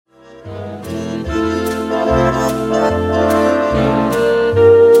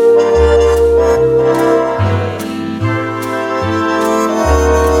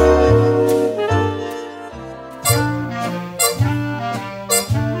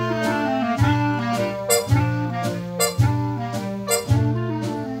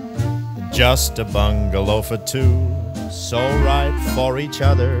Just a bungalow for two, so right for each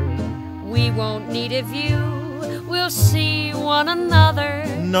other. We won't need a view, we'll see one another.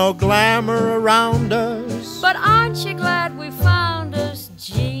 No glamour around us, but aren't you glad we found us?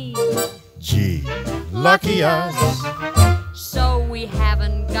 Gee, lucky us. So we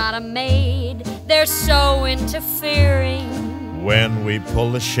haven't got a maid, they're so interfering. When we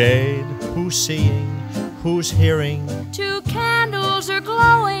pull the shade, who's seeing, who's hearing? Two candles are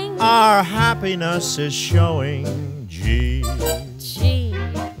glowing, our happiness is showing. Gee,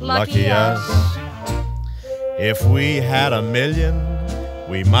 lucky us. If we had a million,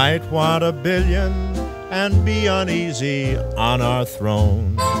 we might want a billion and be uneasy on our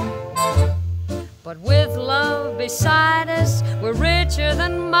throne. But with love beside us, we're richer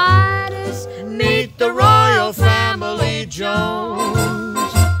than Midas. Meet the royal family Jones.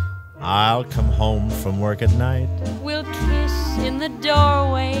 I'll come home from work at night. We'll kiss in the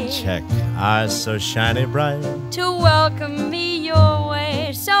doorway. Check, eyes so shiny bright. To welcome me your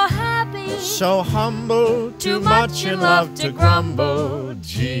way. So happy, so humble, too much in love to grumble.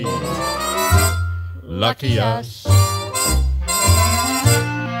 Gee, lucky us.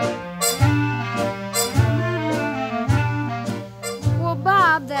 Well,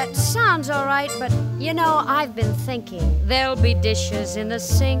 Bob, that sounds all right, but you know, I've been thinking there'll be dishes in the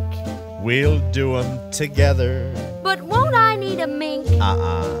sink. We'll do 'em together. But won't I need a mink?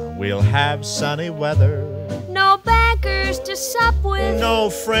 We'll have sunny weather. No bankers to sup with. No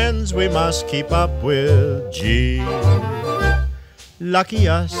friends we must keep up with. Gee, lucky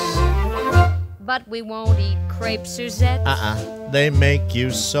us. But we won't eat crepe Suzette. They make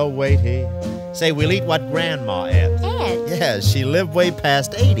you so weighty. Say, we'll eat what Grandma ate. Yeah, she lived way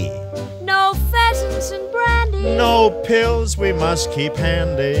past 80. No pheasants and brandy. No pills we must keep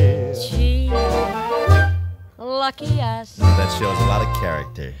handy. Gee, lucky us. That shows a lot of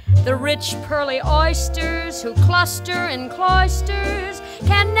character. The rich pearly oysters who cluster in cloisters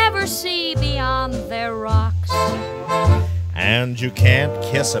can never see beyond their rocks. And you can't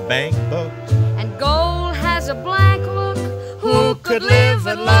kiss a bank book. And gold has a blank look. Who could live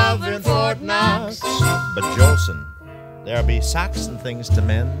and love in Fort Knox? But Jolson, there'll be socks and things to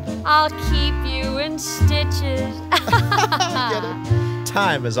mend. I'll keep you in stitches. Get it?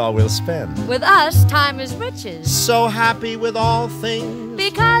 Time is all we'll spend. With us, time is riches. So happy with all things.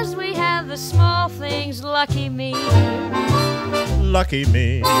 Because we have the small things. Lucky me. Lucky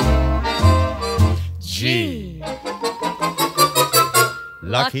me. Gee,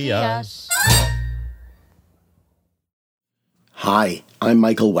 lucky us. Hi, I'm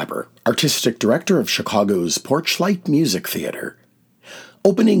Michael Weber, Artistic Director of Chicago's Porchlight Music Theater.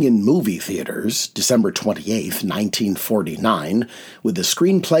 Opening in movie theaters December 28, 1949, with a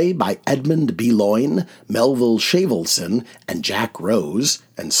screenplay by Edmund B. Loyne, Melville Shavelson, and Jack Rose,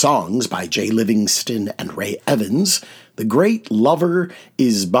 and songs by Jay Livingston and Ray Evans, The Great Lover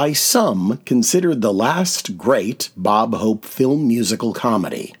is by some considered the last great Bob Hope film musical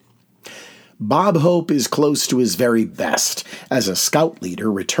comedy. Bob Hope is close to his very best as a scout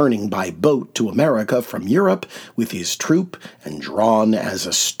leader returning by boat to America from Europe with his troop and drawn as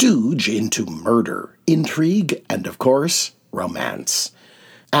a stooge into murder, intrigue, and, of course, romance.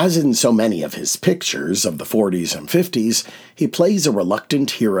 As in so many of his pictures of the 40s and 50s, he plays a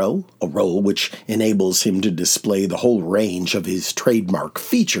reluctant hero, a role which enables him to display the whole range of his trademark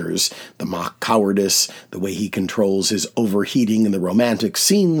features, the mock cowardice, the way he controls his overheating in the romantic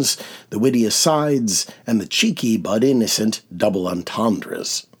scenes, the witty asides, and the cheeky but innocent double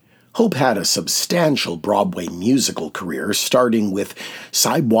entendres. Hope had a substantial Broadway musical career, starting with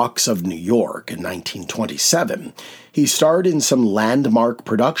Sidewalks of New York in 1927. He starred in some landmark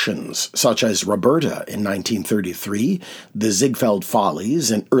productions, such as Roberta in 1933, The Ziegfeld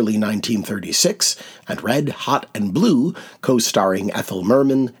Follies in early 1936, and Red, Hot, and Blue, co-starring Ethel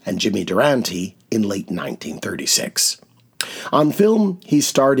Merman and Jimmy Durante in late 1936. On film, he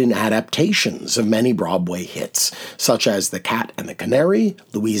starred in adaptations of many Broadway hits, such as The Cat and the Canary,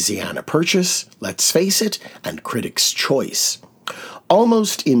 Louisiana Purchase, Let's Face It, and Critics' Choice.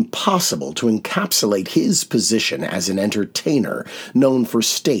 Almost impossible to encapsulate his position as an entertainer known for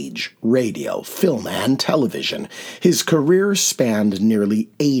stage, radio, film, and television. His career spanned nearly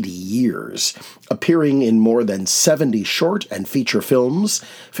 80 years, appearing in more than 70 short and feature films,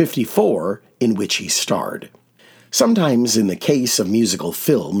 54 in which he starred. Sometimes, in the case of musical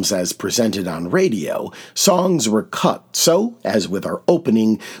films as presented on radio, songs were cut, so, as with our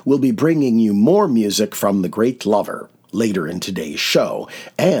opening, we'll be bringing you more music from The Great Lover later in today's show,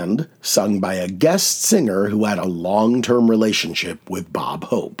 and sung by a guest singer who had a long-term relationship with Bob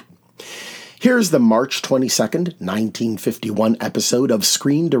Hope. Here's the March 22nd, 1951 episode of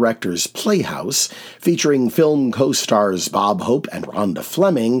Screen Directors Playhouse, featuring film co-stars Bob Hope and Rhonda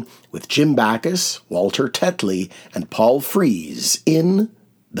Fleming, with Jim Backus, Walter Tetley, and Paul Frees in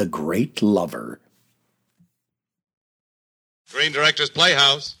The Great Lover. Screen Directors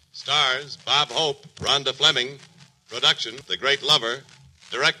Playhouse stars Bob Hope, Rhonda Fleming. Production, The Great Lover.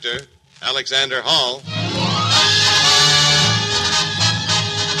 Director, Alexander Hall.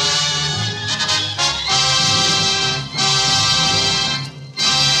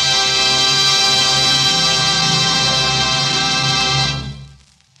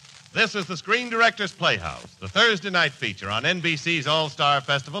 This is the Screen Directors Playhouse, the Thursday night feature on NBC's All-Star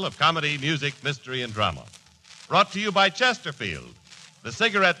Festival of Comedy, Music, Mystery, and Drama. Brought to you by Chesterfield, the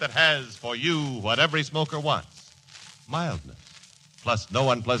cigarette that has for you what every smoker wants. Mildness, plus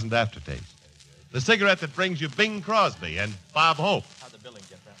no unpleasant aftertaste. The cigarette that brings you Bing Crosby and Bob Hope. How'd the billing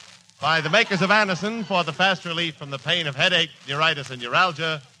get that? By the makers of Anacin for the fast relief from the pain of headache, neuritis, and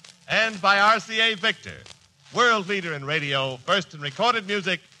neuralgia. And by RCA Victor, world leader in radio, first in recorded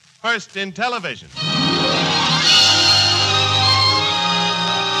music, first in television.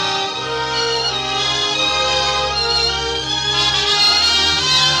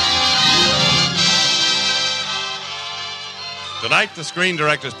 Tonight, the Screen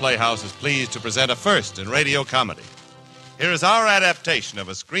Directors Playhouse is pleased to present a first in radio comedy. Here is our adaptation of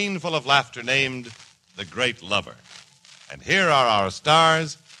a screen full of laughter named The Great Lover. And here are our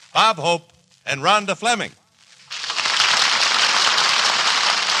stars, Bob Hope and Rhonda Fleming.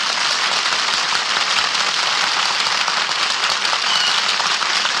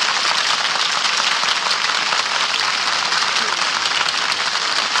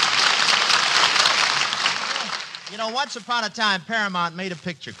 Once upon a time, Paramount made a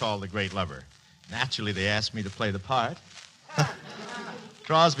picture called The Great Lover. Naturally, they asked me to play the part.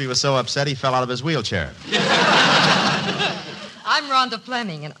 Crosby was so upset he fell out of his wheelchair. I'm Rhonda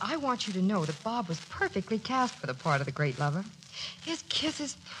Fleming, and I want you to know that Bob was perfectly cast for the part of The Great Lover. His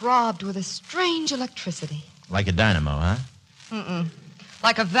kisses throbbed with a strange electricity. Like a dynamo, huh? Mm-mm.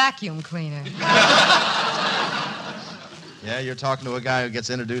 Like a vacuum cleaner. Yeah, you're talking to a guy who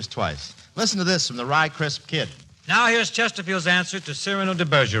gets introduced twice. Listen to this from the Rye Crisp Kid. Now here's Chesterfield's answer to Cyrano de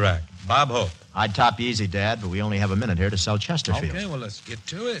Bergerac. Bob Hope. I'd top you easy, Dad, but we only have a minute here to sell Chesterfield. Okay, well, let's get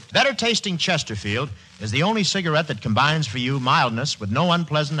to it. Better tasting Chesterfield is the only cigarette that combines for you mildness with no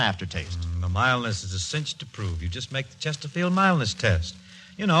unpleasant aftertaste. The mildness is a cinch to prove. You just make the Chesterfield mildness test.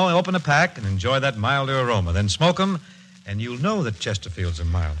 You know, open a pack and enjoy that milder aroma. Then smoke them, and you'll know that Chesterfields are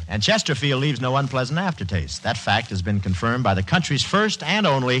mild. And Chesterfield leaves no unpleasant aftertaste. That fact has been confirmed by the country's first and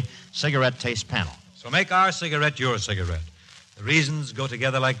only cigarette taste panel. So make our cigarette your cigarette. The reasons go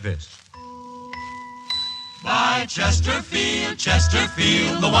together like this. Buy Chesterfield,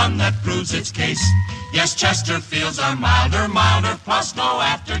 Chesterfield, the one that proves its case. Yes, Chesterfields are milder, plus no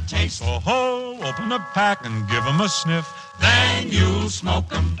aftertaste. So ho, open a pack and give 'em a sniff. Then you'll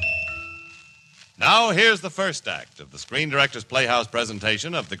smoke 'em. Now here's the first act of the Screen Directors Playhouse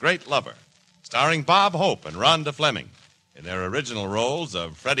presentation of The Great Lover, starring Bob Hope and Rhonda Fleming in their original roles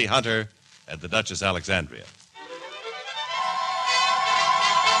of Freddie Hunter and the Duchess Alexandria.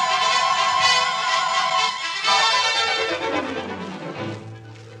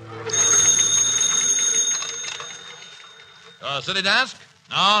 City desk?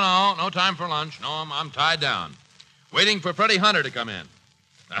 No time for lunch. No, I'm tied down. Waiting for Freddie Hunter to come in.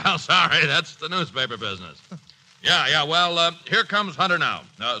 Oh, sorry, that's the newspaper business. Yeah, well, here comes Hunter now.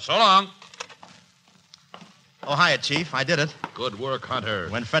 So long. Oh, hiya, Chief. I did it. Good work, Hunter.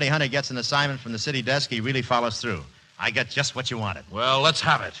 When Freddie Hunter gets an assignment from the city desk, he really follows through. I get just what you wanted. Well, let's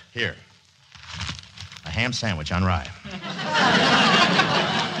have it. Here. A ham sandwich on rye.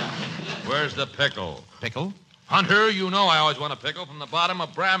 Where's the pickle? Pickle? Hunter, you know I always want a pickle from the bottom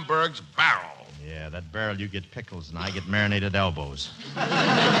of Bramberg's barrel. Yeah, that barrel you get pickles, and I get marinated elbows.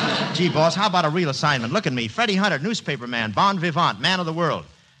 Gee, boss, how about a real assignment? Look at me, Freddie Hunter, newspaper man, bon vivant, man of the world.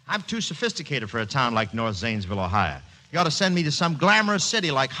 I'm too sophisticated for a town like North Zanesville, Ohio. You ought to send me to some glamorous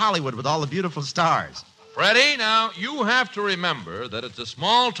city like Hollywood with all the beautiful stars. Freddie, now, you have to remember that it's the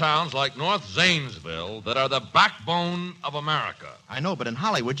small towns like North Zanesville that are the backbone of America. I know, but in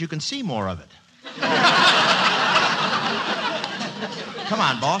Hollywood, you can see more of it. Come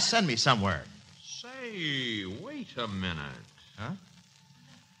on, boss, send me somewhere. Say, wait a minute. Huh?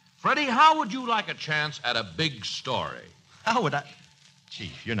 Freddie, how would you like a chance at a big story? How would I?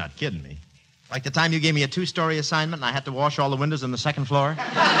 Chief, you're not kidding me. Like the time you gave me a 2-story assignment and I had to wash all the windows on the second floor? No,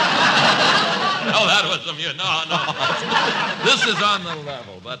 that was from you. No. This is on the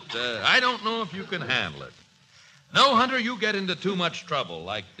level, but I don't know if you can handle it. No, Hunter, you get into too much trouble,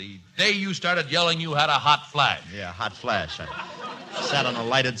 like the day you started yelling you had a hot flash. Yeah, hot flash. I sat on a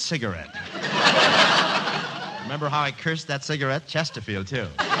lighted cigarette. Remember how I cursed that cigarette? Chesterfield, too.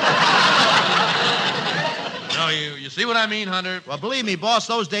 No, you see what I mean, Hunter? Well, believe me, boss,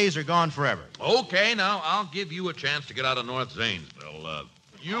 those days are gone forever. Okay, now, I'll give you a chance to get out of North Zanesville.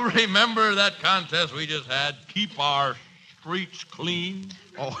 You remember that contest we just had? Keep our streets clean?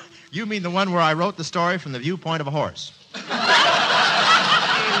 Oh, you mean the one where I wrote the story from the viewpoint of a horse?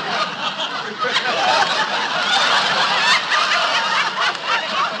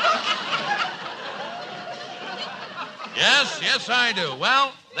 Yes, I do.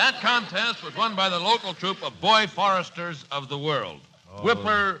 Well, that contest was won by the local troop of Boy Foresters of the World.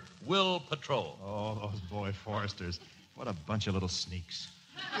 Whipper Will Patrol. Oh, those Boy Foresters. What a bunch of little sneaks.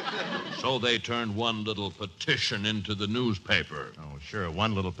 So they turned one little petition into the newspaper. Oh, sure,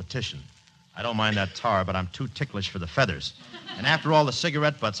 one little petition. I don't mind that tar, but I'm too ticklish for the feathers. And after all the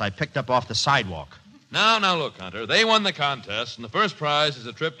cigarette butts I picked up off the sidewalk. Now, look, Hunter. They won the contest, and the first prize is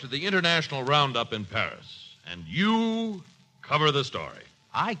a trip to the International Roundup in Paris. And you cover the story.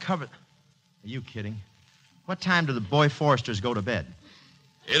 I cover... Are you kidding? What time do the Boy Foresters go to bed?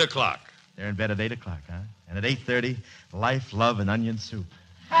 8 o'clock. They're in bed at 8 o'clock, huh? And at 8:30, life, love, and onion soup.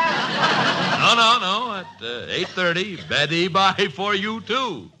 No. At 8:30, Betty by for you,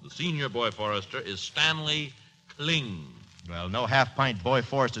 too. The senior Boy Forester is Stanley Kling. Well, no half-pint Boy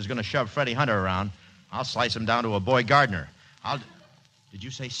Forester's going to shove Freddie Hunter around. I'll slice him down to a Boy Gardner. Did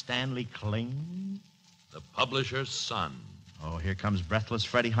you say Stanley Kling? The publisher's son. Oh, here comes breathless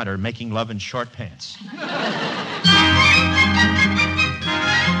Freddie Hunter making love in short pants.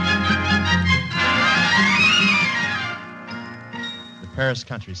 The Paris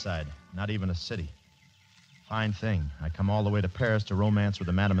countryside, not even a city. Fine thing. I come all the way to Paris to romance with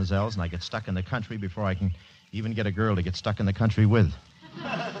the mademoiselles, and I get stuck in the country before I can even get a girl to get stuck in the country with.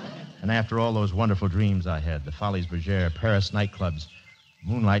 And after all those wonderful dreams I had, the Folies Bergère, Paris nightclubs,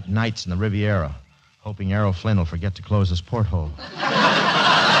 moonlight nights in the Riviera, hoping Errol Flynn will forget to close his porthole.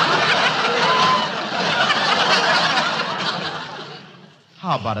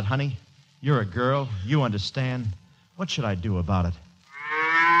 How about it, honey? You're a girl. You understand. What should I do about it?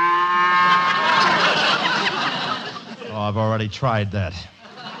 Oh, I've already tried that. Hey,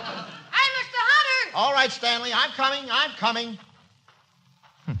 Mr. Hunter! All right, Stanley. I'm coming.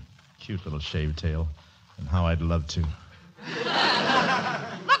 Cute little shaved tail. And how I'd love to. Look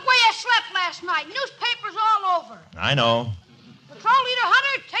where you slept last night. Newspapers all over. I know. Patrol Leader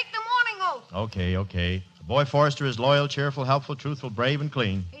Hunter, take the morning oath. Okay. The Boy Forester is loyal, cheerful, helpful, truthful, brave, and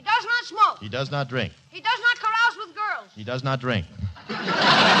clean. He does not smoke. He does not drink. He does not carouse with girls. He does not drink. He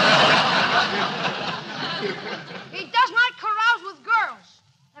does not carouse with girls.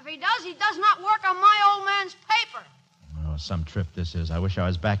 If he does not work on my old man's paper. Oh, some trip this is. I wish I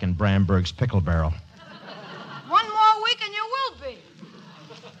was back in Bramberg's pickle barrel. One more week and you will be.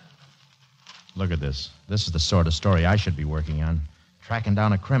 Look at this. This is the sort of story I should be working on. Tracking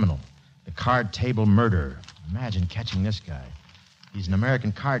down a criminal. The card table murderer. Imagine catching this guy. He's an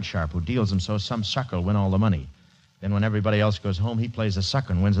American card sharp who deals them so some sucker will win all the money. Then when everybody else goes home, he plays the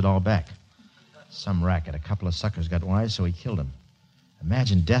sucker and wins it all back. Some racket. A couple of suckers got wise, so he killed him.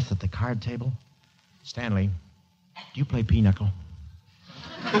 Imagine death at the card table. Stanley, do you play pinochle?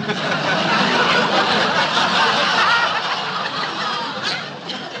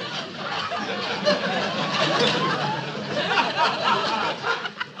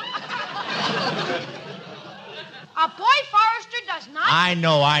 A boy forester does not... I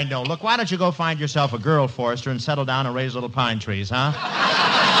know. Look, why don't you go find yourself a girl forester and settle down and raise little pine trees, huh?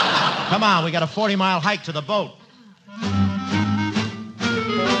 Come on, we got a 40-mile hike to the boat.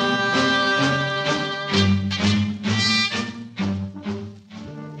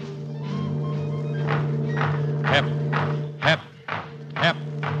 Hep.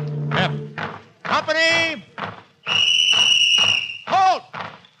 Company! Halt!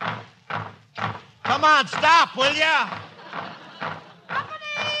 Come on, stop, will ya?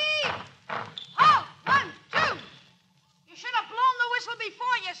 Company! Halt! 1, 2. You should have blown the whistle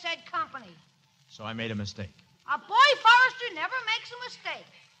before you said company. So I made a mistake. A boy forester never makes a mistake.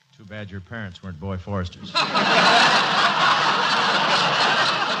 Too bad your parents weren't Boy Foresters.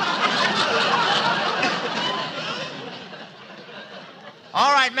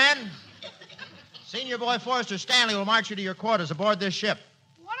 All right, men. Senior Boy Forester Stanley will march you to your quarters aboard this ship.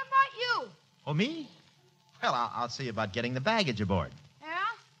 What about Oh, me? Well, I'll see about getting the baggage aboard. Yeah?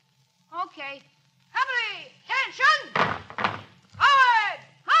 Okay. Company, attention! Forward!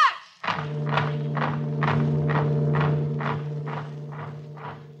 March!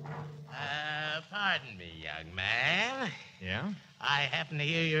 Pardon me, young man. Yeah? I happen to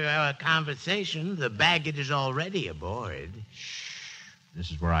hear your conversation. The baggage is already aboard. This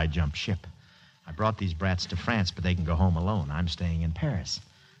is where I jump ship. I brought these brats to France, but they can go home alone. I'm staying in Paris.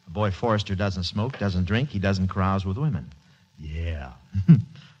 The boy Forrester doesn't smoke, doesn't drink, he doesn't carouse with women. Yeah.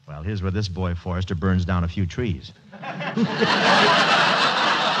 Well, here's where this boy Forrester burns down a few trees.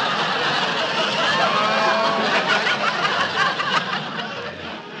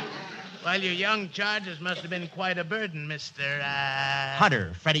 Well, your young charges must have been quite a burden, Mr.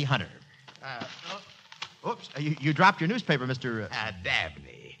 Hunter, Freddie Hunter. Oops, you dropped your newspaper, Mr.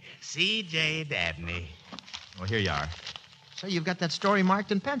 Dabney. C.J. Dabney. Oh, here you are. So you've got that story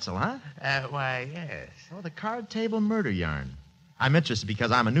marked in pencil, huh? Why, yes. Oh, the card table murder yarn. I'm interested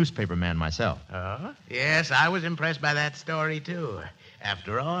because I'm a newspaper man myself. Oh? Yes, I was impressed by that story, too.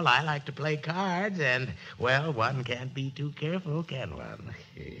 After all, I like to play cards, and, well, one can't be too careful, can one?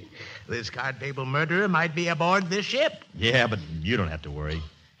 This card table murderer might be aboard this ship. Yeah, but you don't have to worry.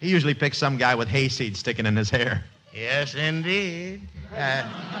 He usually picks some guy with hayseed sticking in his hair. Yes, indeed.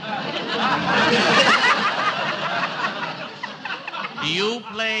 Do you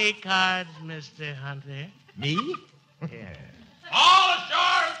play cards, Mr. Hunter? Me? Yes. All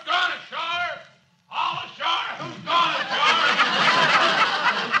ashore! Who's gone ashore? All ashore! Who's gone ashore?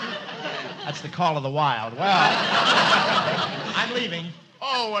 That's the call of the wild. Well, I'm leaving.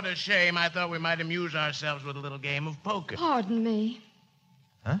 Oh, what a shame. I thought we might amuse ourselves with a little game of poker. Pardon me.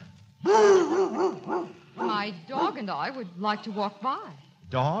 Huh? My dog and I would like to walk by.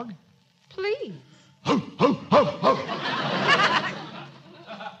 Dog? Please. Ho, ho, ho, ho!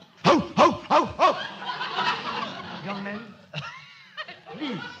 Ho, ho, ho, ho! Young man,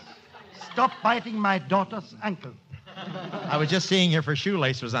 please, stop biting my daughter's ankle. I was just seeing if her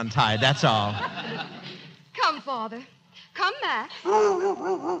shoelace was untied, that's all. Come, Father. Come, Max.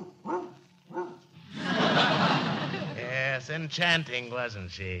 Yes, enchanting,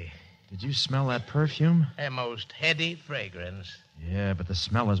 wasn't she? Did you smell that perfume? A most heady fragrance. Yeah, but the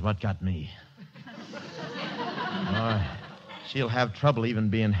smell is what got me. Oh, she'll have trouble even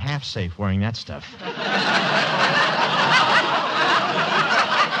being half safe wearing that stuff.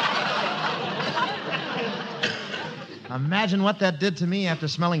 Imagine what that did to me after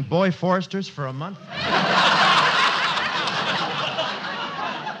smelling Boy Foresters for a month. Then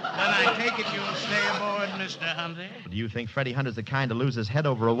I take it you'll stay aboard, Mr. Hunter. Do you think Freddie Hunter's the kind to lose his head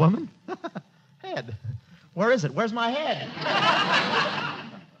over a woman? Head? Where is it? Where's my head?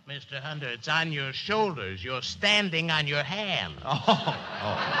 Mr. Hunter, it's on your shoulders. You're standing on your hand. Oh.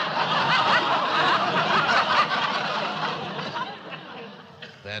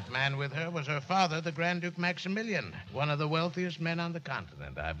 That man with her was her father, the Grand Duke Maximilian, one of the wealthiest men on the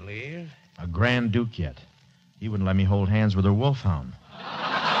continent, I believe. A Grand Duke yet. He wouldn't let me hold hands with her wolfhound.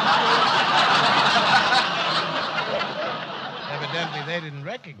 Evidently, they didn't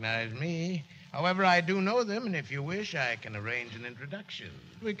recognize me. However, I do know them, and if you wish, I can arrange an introduction.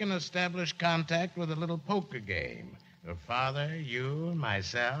 We can establish contact with a little poker game. Her father, you, and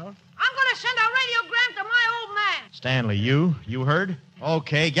myself. I'm going to send a radiogram to my old man. Stanley, you heard?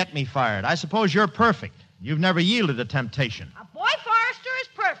 Okay, get me fired. I suppose you're perfect. You've never yielded to temptation. A boy Forrester is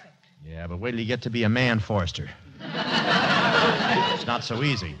perfect. Yeah, but wait till you get to be a man Forrester. It's not so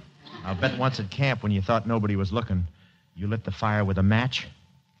easy. I'll bet once at camp when you thought nobody was looking, you lit the fire with a match.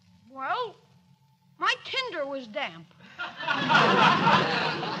 Well, my tinder was damp.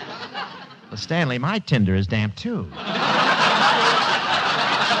 Well, Stanley, my tinder is damp, too.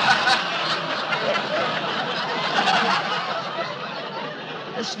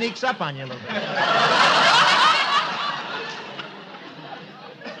 This sneaks up on you a little bit.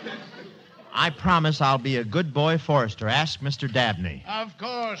 I promise I'll be a good boy Forrester. Ask Mr. Dabney. Of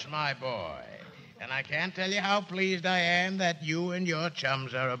course, my boy. And I can't tell you how pleased I am that you and your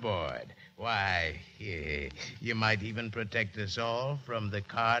chums are aboard. Why, you might even protect us all from the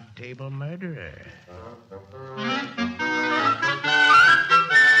card table murderer.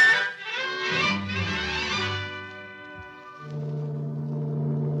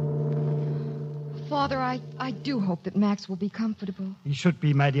 Father, I do hope that Max will be comfortable. He should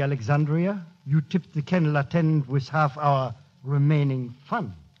be, my dear Alexandria. You tipped the kennel attendant with half our remaining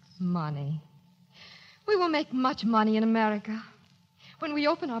funds. Money. We will make much money in America. When we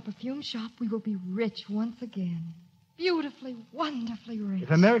open our perfume shop, we will be rich once again. Beautifully, wonderfully rich.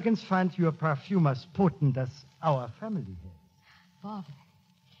 If Americans find your perfume as potent as our family has. Father,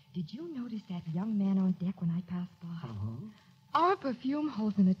 Did you notice that young man on deck when I passed by? Our perfume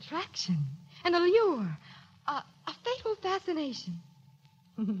holds an attraction, an allure, a fatal fascination.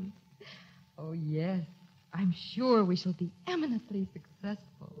 Oh, yes. I'm sure we shall be eminently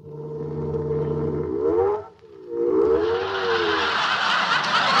successful.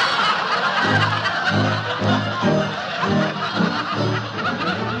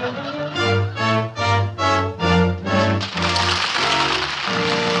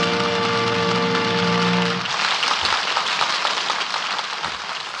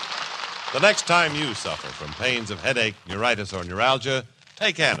 The next time you suffer from pains of headache, neuritis, or neuralgia,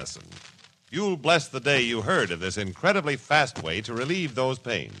 take Anacin. You'll bless the day you heard of this incredibly fast way to relieve those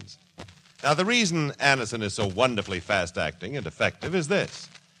pains. Now, the reason Anacin is so wonderfully fast-acting and effective is this.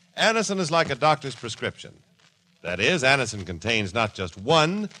 Anacin is like a doctor's prescription. That is, Anacin contains not just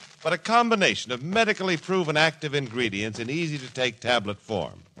one, but a combination of medically proven active ingredients in easy-to-take tablet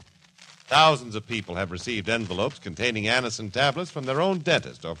form. Thousands of people have received envelopes containing Anacin tablets from their own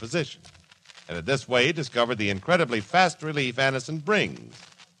dentist or physician, and in this way discovered the incredibly fast relief Anacin brings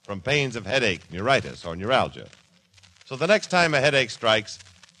from pains of headache, neuritis, or neuralgia. So the next time a headache strikes,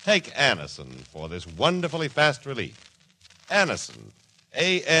 take Anacin for this wonderfully fast relief. Anacin,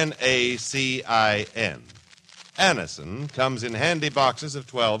 A-N-A-C-I-N. Anacin comes in handy boxes of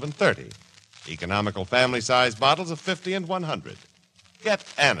 12 and 30, economical family-size bottles of 50 and 100. Get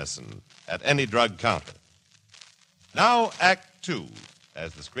Anacin at any drug counter. Now, Act Two,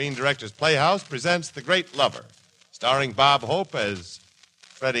 as the Screen Directors Playhouse presents The Great Lover, starring Bob Hope as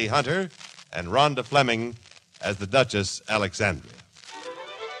Freddie Hunter and Rhonda Fleming as the Duchess Alexandria.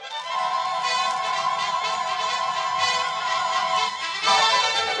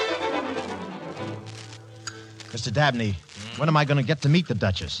 Mr. Dabney, when am I going to get to meet the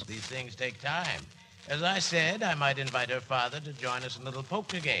Duchess? These things take time. As I said, I might invite her father to join us in a little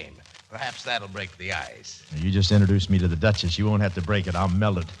poker game. Perhaps that'll break the ice. You just introduced me to the Duchess. You won't have to break it. I'll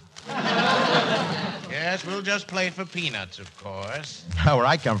melt it. Yes, we'll just play for peanuts, of course. Now, where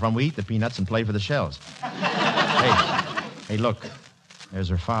I come from, we eat the peanuts and play for the shells. Hey, look. There's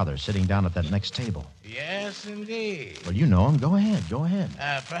her father sitting down at that next table. Yes, indeed. Well, you know him. Go ahead.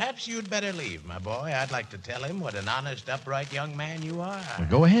 Perhaps you'd better leave, my boy. I'd like to tell him what an honest, upright young man you are. Well,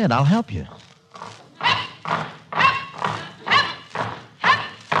 go ahead. I'll help you.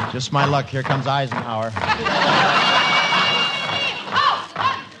 Just my luck. Here comes Eisenhower.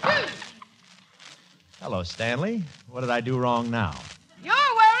 Hello, Stanley. What did I do wrong now? You're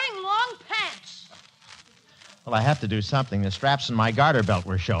wearing long pants. Well, I have to do something. The straps in my garter belt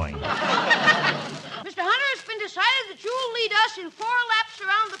were showing. Mr. Hunter, it's been decided that you will lead us in 4 laps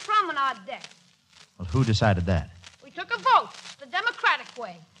around the promenade deck. Well, who decided that? We took a vote the democratic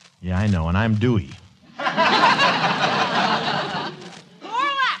way. Yeah, I know, and I'm Dewey. 4 laps,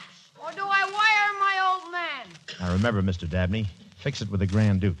 or do I wire my old man? Now, remember, Mr. Dabney, fix it with the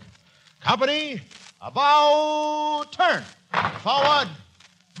Grand Duke. Company, about turn. Forward,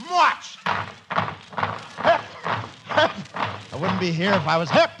 march. Hip, hip. I wouldn't be here if I was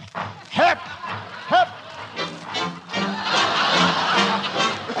hip, hip, hip.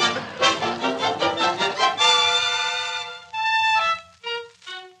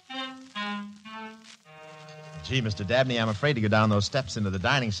 Gee, Mr. Dabney, I'm afraid to go down those steps into the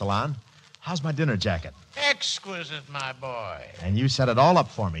dining salon. How's my dinner jacket? Exquisite, my boy. And you set it all up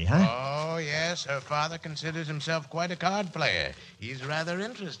for me, huh? Oh, yes. Her father considers himself quite a card player. He's rather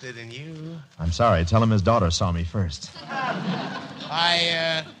interested in you. I'm sorry. Tell him his daughter saw me first.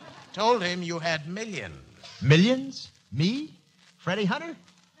 I told him you had millions. Millions? Me? Freddie Hunter?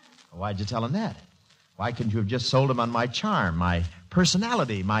 Why'd you tell him that? Why couldn't you have just sold him on my charm, my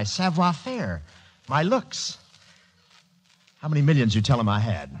personality, my savoir-faire, my looks? How many millions you tell him I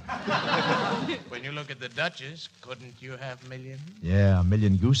had? When you look at the Duchess, couldn't you have millions? Yeah, 1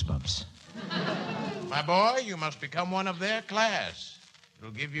 million goosebumps. My boy, you must become one of their class.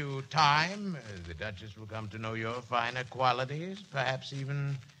 It'll give you time. The Duchess will come to know your finer qualities, perhaps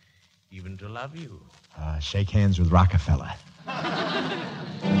even to love you. Shake hands with Rockefeller.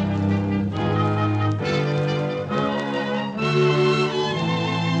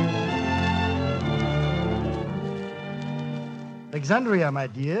 Alexandria, my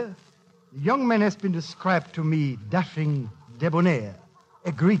dear, the young man has been described to me dashing, debonair,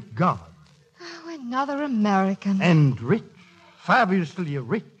 a Greek god. Oh, another American. And rich, fabulously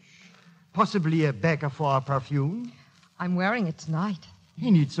rich, possibly a beggar for our perfume. I'm wearing it tonight. He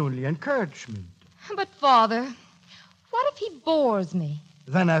needs only encouragement. But, Father, what if he bores me?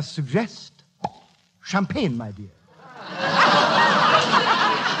 Then I suggest champagne, my dear.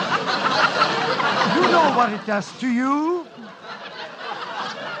 You know what it does to you.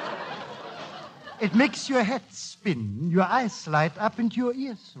 It makes your head spin, your eyes light up, and your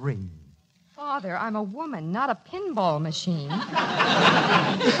ears ring. Father, I'm a woman, not a pinball machine.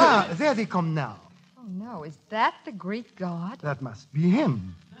 There they come now. Oh, no. Is that the Greek god? That must be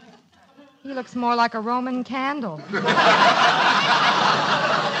him. He looks more like a Roman candle. Good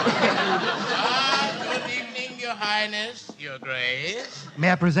evening, Your Highness, Your Grace.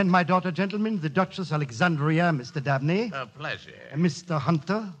 May I present my daughter, gentlemen, the Duchess Alexandria, Mr. Dabney. A pleasure. And Mr.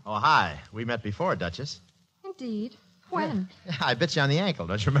 Hunter. Oh, hi. We met before, Duchess. Indeed. When? I bit you on the ankle,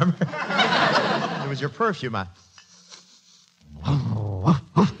 don't you remember? It was your perfume.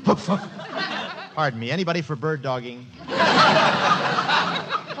 Pardon me. Anybody for bird dogging?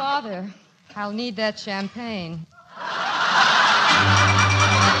 Father, I'll need that champagne.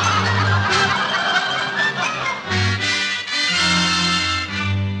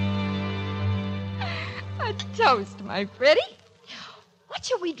 A toast, my Freddie. What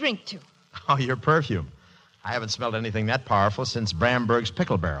shall we drink to? Oh, your perfume. I haven't smelled anything that powerful since Bramberg's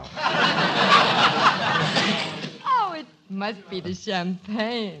Pickle Barrel. Oh, it must be the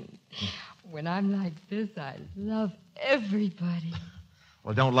champagne. When I'm like this, I love everybody.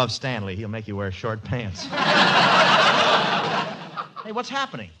 Well, don't love Stanley. He'll make you wear short pants. Hey, what's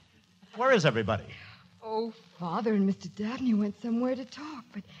happening? Where is everybody? Oh, Father and Mr. Dabney went somewhere to talk,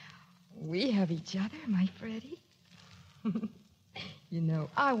 but we have each other, my Freddie. You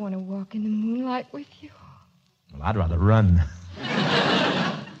know, I want to walk in the moonlight with you. Well, I'd rather run.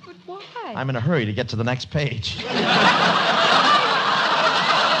 But why? I'm in a hurry to get to the next page.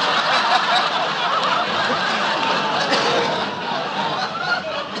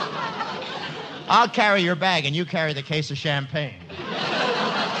 I'll carry your bag, and you carry the case of champagne.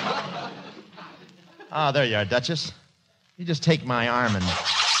 Oh, there you are, Duchess. You just take my arm and...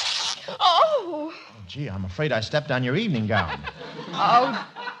 Oh! Gee, I'm afraid I stepped on your evening gown. Oh,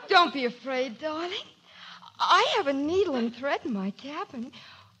 don't be afraid, darling. I have a needle and thread in my cabin.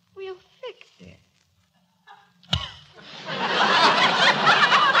 We'll fix it.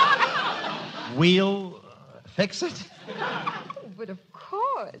 We'll fix it? Oh, but of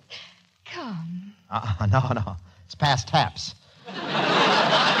course. Come. No. It's past taps.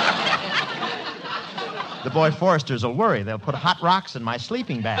 The boy Foresters will worry. They'll put hot rocks in my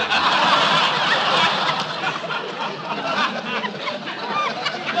sleeping bag.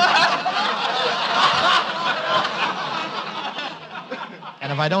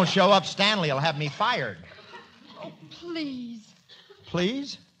 And if I don't show up, Stanley will have me fired. Oh, please.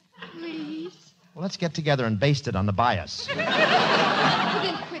 Please? Please. Well, let's get together and baste it on the bias.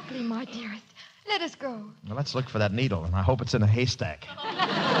 Then quickly, my dearest. Let us go. Well, let's look for that needle, and I hope it's in a haystack.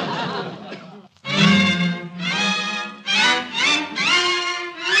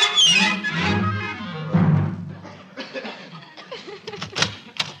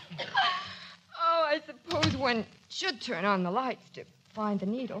 Oh, I suppose one should turn on the lights to find the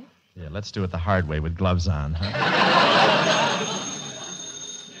needle. Yeah, let's do it the hard way with gloves on, huh?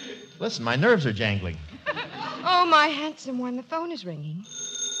 Listen, my nerves are jangling. Oh, my handsome one, the phone is ringing.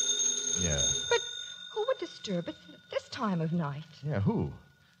 Yeah. But who would disturb us at this time of night? Yeah, who?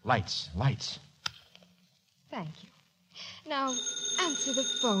 Lights. Thank you. Now, answer the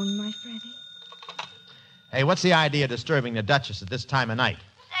phone, my Freddie. Hey, what's the idea of disturbing the Duchess at this time of night?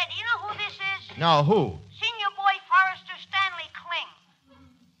 Say, do you know who this is? No, who? Senior boy Forrester Stanley Kling.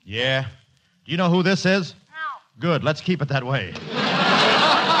 Yeah. Do you know who this is? No. Good, let's keep it that way.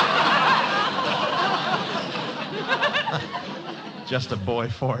 Just a boy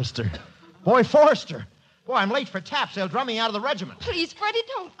Forrester. Boy Forrester! Boy, I'm late for taps. They'll drum me out of the regiment. Please, Freddie,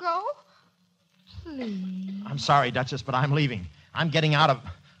 don't go. Please. I'm sorry, Duchess, but I'm leaving. I'm getting out of...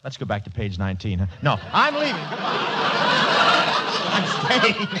 Let's go back to page 19. Huh? No, I'm leaving. I'm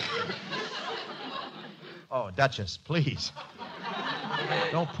staying. Oh, Duchess, please.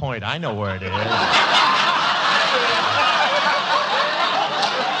 Don't point. I know where it is.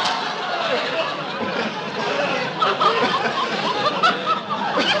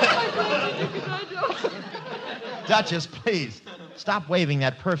 Duchess, please. Stop waving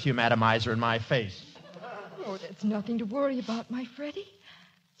that perfume atomizer in my face. Oh, that's nothing to worry about, my Freddie.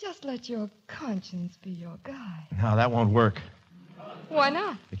 Just let your conscience be your guide. No, that won't work. Why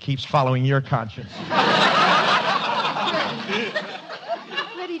not? It keeps following your conscience.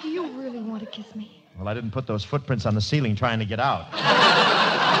 Freddie, do you really want to kiss me? Well, I didn't put those footprints on the ceiling trying to get out.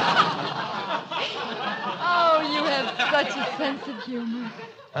 Oh, you have such a sense of humor.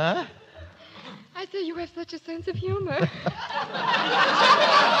 Huh? I say you have such a sense of humor.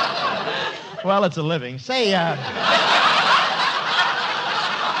 Well, it's a living. Say,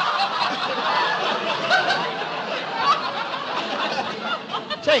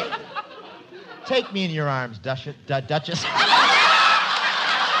 Take me in your arms, Duchess. Duchess.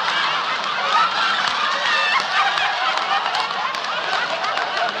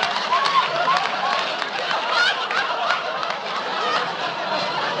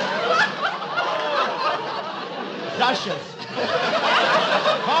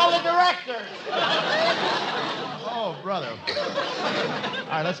 Call the director. Oh, brother. All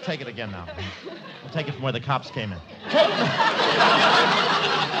right, let's take it again now. We'll take it from where the cops came in.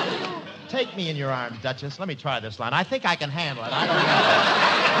 Take me in your arms, Duchess. Let me try this line. I think I can handle it. I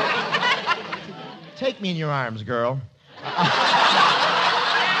don't know. Take me in your arms, girl.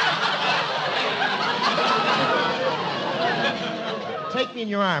 Take me in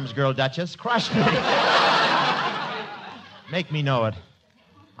your arms, girl, Duchess. Crush me. Make me know it.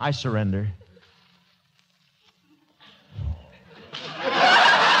 I surrender.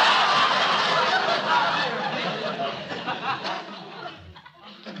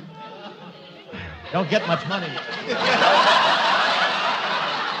 Don't get much money.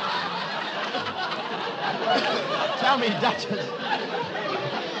 Tell me, Duchess.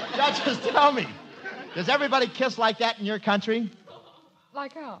 Duchess, tell me. Does everybody kiss like that in your country?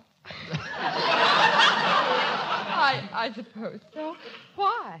 Like how? I suppose so.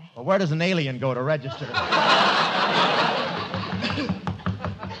 Why? Well, where does an alien go to register?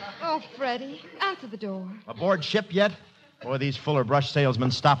 Oh, Freddie, answer the door. Aboard ship yet? Boy, these Fuller Brush salesmen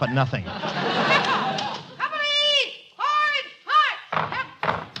stop at nothing.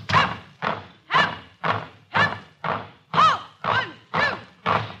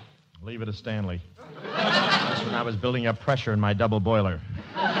 Leave it to Stanley. That's when I was building up pressure in my double boiler.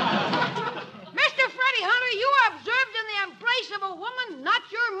 Mr. Freddie Hunter, you are observed in the embrace of a woman, not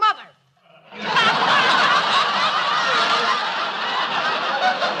your mother.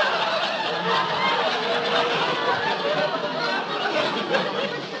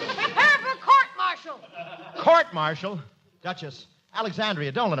 Prepare for court-martial. Court-martial? Duchess,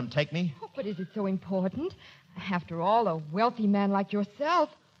 Alexandria, don't let him take me. Oh, but is it so important? After all, a wealthy man like yourself,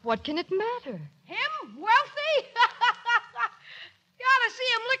 what can it matter? Him? Wealthy? You ought to see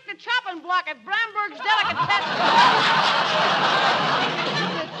him lick the chopping block at Bramberg's Delicatessen.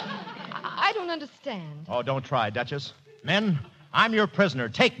 I don't understand. Oh, don't try, Duchess. Men, I'm your prisoner.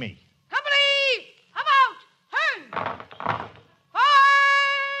 Take me. Company! Come out! Turn!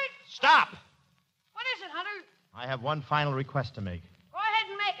 Forward! Stop! What is it, Hunter? I have one final request to make. Go ahead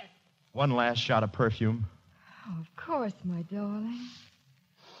and make it. One last shot of perfume. Oh, of course, my darling.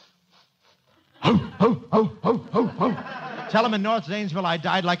 Ho, ho, ho, ho, ho, ho. Tell him in North Zanesville I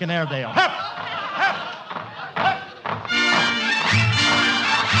died like an Airedale. Hup!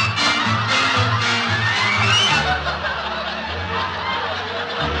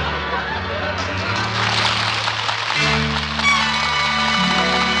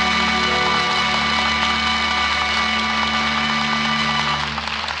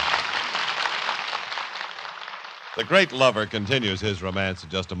 The great lover continues his romance in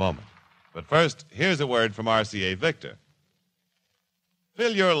just a moment. But first, here's a word from RCA Victor.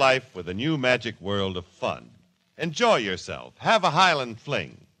 Fill your life with a new magic world of fun. Enjoy yourself. Have a Highland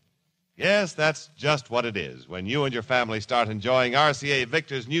fling. Yes, that's just what it is when you and your family start enjoying RCA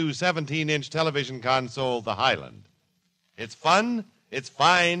Victor's new 17-inch television console, the Highland. It's fun, it's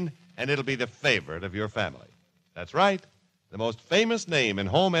fine, and it'll be the favorite of your family. That's right. The most famous name in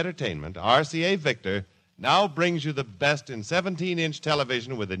home entertainment, RCA Victor, now brings you the best in 17-inch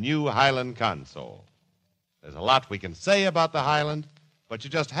television with a new Highland console. There's a lot we can say about the Highland, but you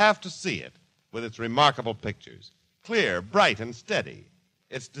just have to see it with its remarkable pictures. Clear, bright, and steady.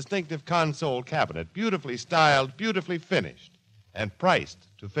 Its distinctive console cabinet, beautifully styled, beautifully finished, and priced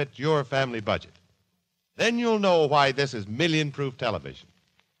to fit your family budget. Then you'll know why this is million-proof television.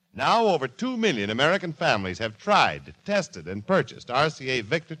 Now, over 2 million American families have tried, tested, and purchased RCA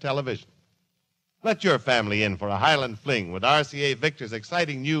Victor television. Let your family in for a Highland fling with RCA Victor's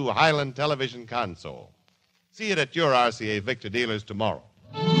exciting new Highland television console. See it at your RCA Victor dealers tomorrow.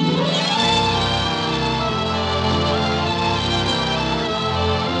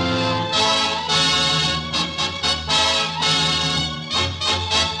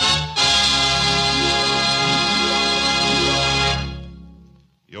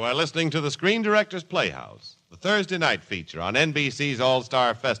 You are listening to the Screen Directors Playhouse, the Thursday night feature on NBC's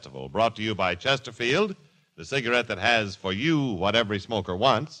All-Star Festival, brought to you by Chesterfield, the cigarette that has for you what every smoker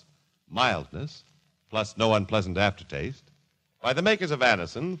wants, mildness, plus no unpleasant aftertaste, by the makers of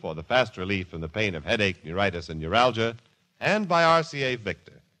Anacin for the fast relief from the pain of headache, neuritis, and neuralgia, and by RCA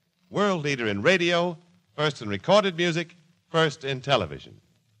Victor, world leader in radio, first in recorded music, first in television.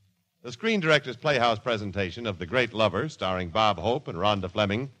 The Screen Directors Playhouse presentation of The Great Lover, starring Bob Hope and Rhonda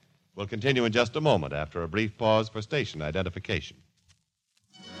Fleming, We'll continue in just a moment after a brief pause for station identification.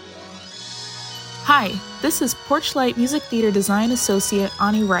 Hi, this is Porchlight Music Theater Design Associate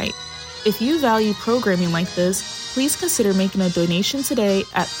Ani Wright. If you value programming like this, please consider making a donation today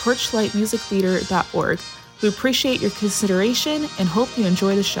at porchlightmusictheater.org. We appreciate your consideration and hope you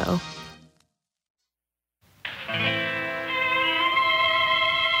enjoy the show.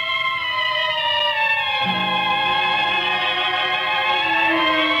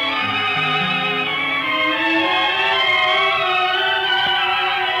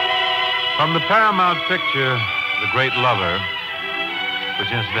 From the Paramount picture, The Great Lover,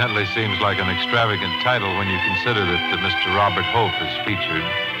 which incidentally seems like an extravagant title when you consider that Mr. Robert Hope is featured,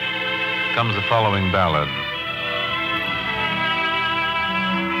 comes the following ballad.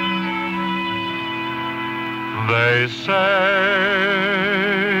 They say,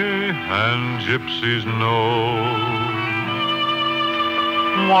 and gypsies know,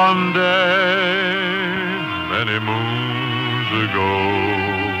 one day, many moons ago,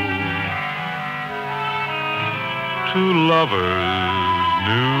 two lovers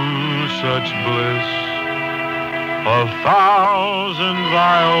knew such bliss, 1,000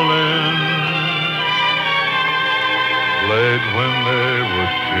 violins played when they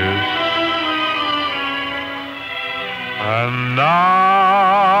would kiss. And now,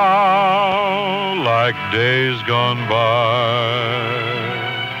 like days gone by,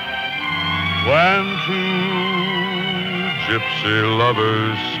 when two gypsy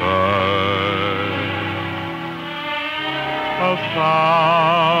lovers sigh, 1,000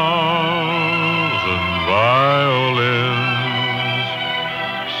 violins,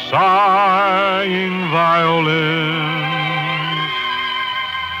 sighing violins,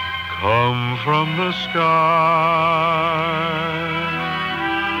 come from the sky.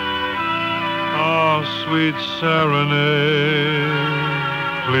 Ah, sweet serenade,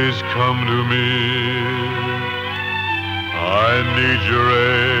 please come to me. I need your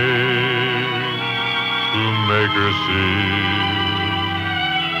aid to make her see,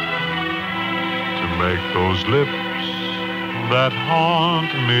 to make those lips that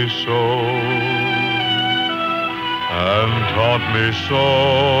haunt me so and taunt me so,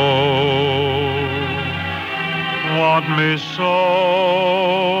 want me so.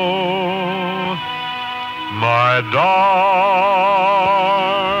 My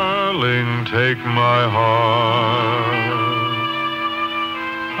darling, take my heart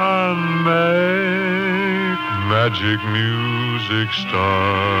and make magic music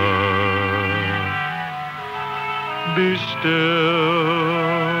start. Be still,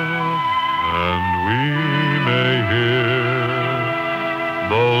 and we may hear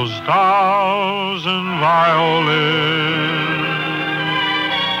those 1,000 violins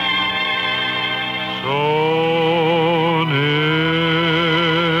so near.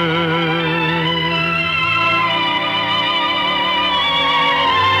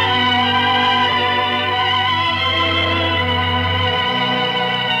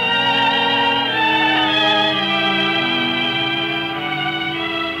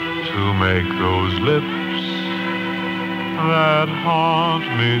 To make those lips that haunt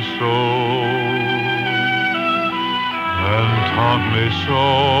me so and taunt me so,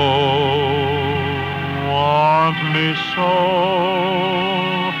 want me so.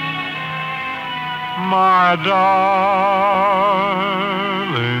 My darling,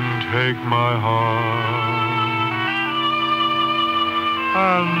 take my heart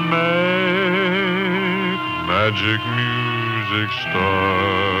and make magic music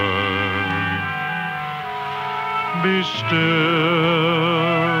start. Be still,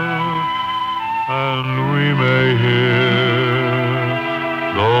 and we may hear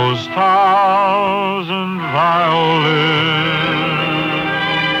those 1,000 violins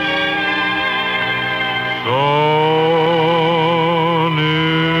so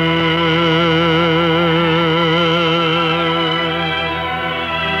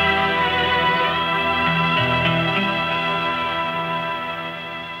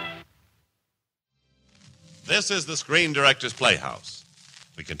This is the Screen Directors Playhouse.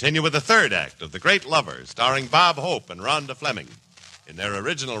 We continue with the third act of The Great Lover, starring Bob Hope and Rhonda Fleming in their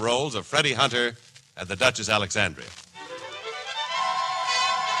original roles of Freddie Hunter and the Duchess Alexandria.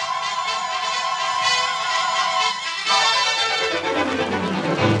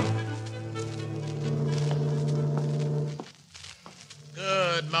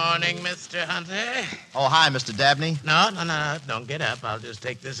 Good morning, Mr. Hunter. Oh, hi, Mr. Dabney. No, don't get up. I'll just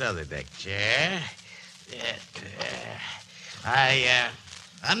take this other deck chair. I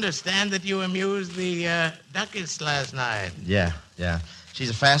understand that you amused the Duchess last night. Yeah. She's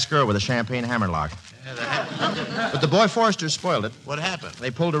a fast girl with a champagne hammerlock. But the boy Forrester spoiled it. What happened?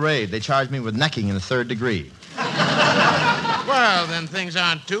 They pulled a raid. They charged me with necking in the 3rd degree. Well, then things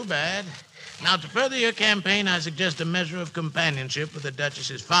aren't too bad. Now, to further your campaign, I suggest a measure of companionship with the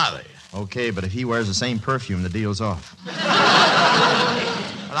Duchess's father. Okay, but if he wears the same perfume, the deal's off. Well,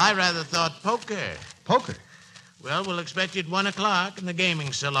 I rather thought poker. Poker? Well, we'll expect you at 1 o'clock in the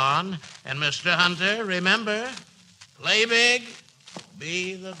gaming salon. And, Mr. Hunter, remember, play big,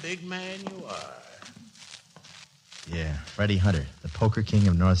 be the big man you are. Yeah, Freddie Hunter, the poker king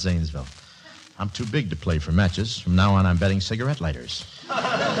of North Zanesville. I'm too big to play for matches. From now on, I'm betting cigarette lighters.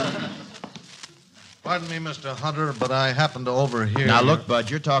 Pardon me, Mr. Hunter, but I happen to overhear... Now, look, Bud,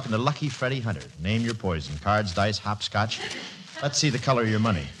 you're talking to Lucky Freddie Hunter. Name your poison. Cards, dice, hopscotch. Let's see the color of your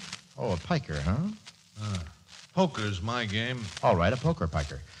money. Oh, a piker, huh? Poker's my game. All right, a poker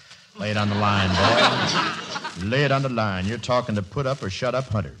piker. Lay it on the line, boy. Lay it on the line. You're talking to Put Up or Shut Up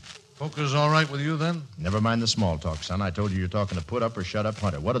Hunter. Poker's all right with you, then? Never mind the small talk, son. I told you you're talking to Put Up or Shut Up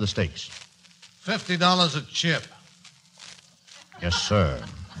Hunter. What are the stakes? $50 a chip. Yes, sir.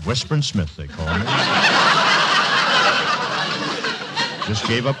 Whispering Smith, they call me. Just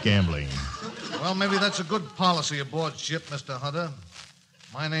gave up gambling. Well, maybe that's a good policy aboard ship, Mr. Hunter.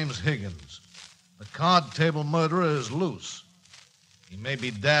 My name's Higgins. The card table murderer is loose. He may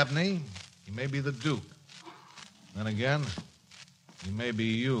be Dabney. He may be the Duke. Then again, he may be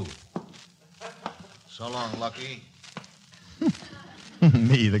you. So long, Lucky.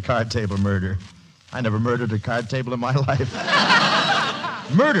 Me, the card table murderer. I never murdered a card table in my life.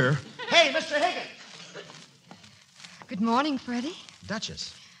 Murder? Hey, Mr. Higgins! Good morning, Freddie.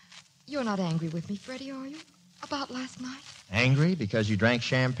 Duchess. You're not angry with me, Freddie, are you? About last night? Angry because you drank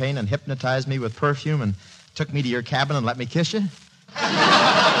champagne and hypnotized me with perfume and took me to your cabin and let me kiss you? You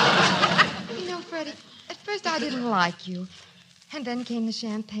know, Freddie, at first I didn't like you. And then came the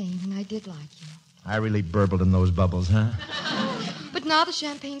champagne, and I did like you. I really burbled in those bubbles, huh? But now the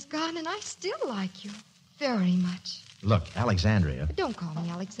champagne's gone, and I still like you. Very much. Look, Alexandria. But don't call me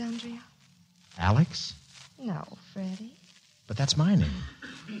Alexandria. Alex? No, Freddie. But that's my name.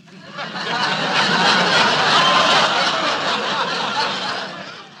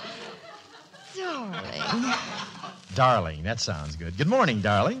 Darling. Darling, that sounds good. Good morning,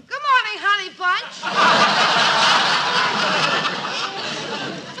 darling. Good morning, honey bunch.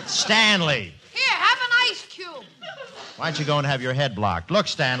 Stanley. Here, have an ice cube. Why don't you go and have your head blocked? Look,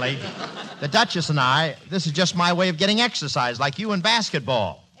 Stanley, the Duchess and I, this is just my way of getting exercise, like you in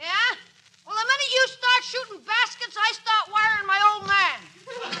basketball. Yeah? Well, the minute you start shooting baskets, I start wiring my old man.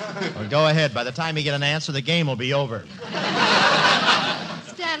 Well, go ahead. By the time you get an answer, the game will be over.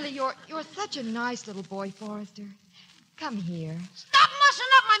 Stanley, you're such a nice little boy, Forrester. Come here. Stop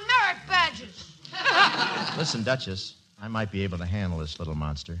mussing up my merit badges. Listen, Duchess, I might be able to handle this little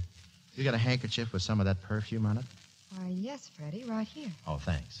monster. You got a handkerchief with some of that perfume on it? Why, yes, Freddie, right here. Oh,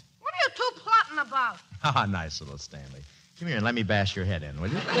 thanks. What are you two plotting about? Ah, nice little Stanley. Come here and let me bash your head in, will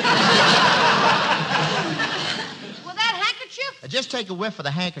you? With that handkerchief? Just take a whiff of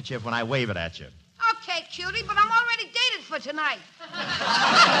the handkerchief when I wave it at you. Okay, cutie, but I'm already dated for tonight.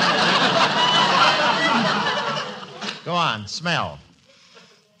 Go on, smell.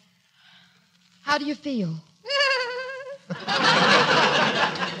 How do you feel?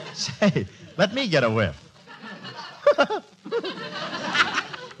 Say, let me get a whiff. Well,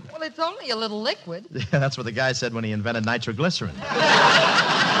 it's only a little liquid. Yeah, that's what the guy said when he invented nitroglycerin. Give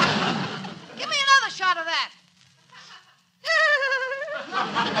me another shot of that.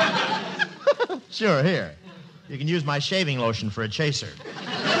 Sure, here. You can use my shaving lotion for a chaser.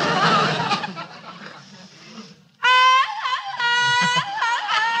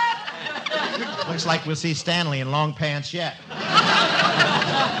 Looks like we'll see Stanley in long pants yet.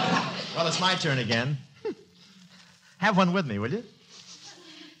 Well, it's my turn again. Have one with me, will you?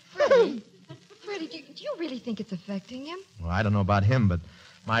 Freddie, do you really think it's affecting him? Well, I don't know about him, but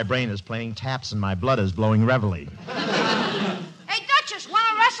my brain is playing taps and my blood is blowing reveille. Hey, Duchess, want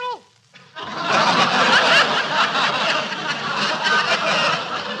to wrestle?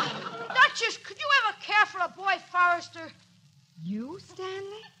 Duchess, could you ever care for a boy, Forrester? You,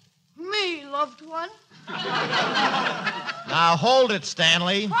 Stanley? Me, loved one. Now, hold it,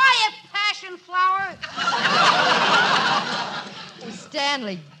 Stanley. Quiet, passion flower. Oh,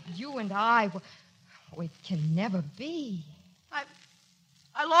 Stanley, you and I, well, it can never be.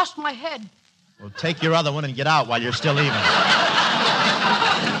 I lost my head. Well, take your other one and get out while you're still even.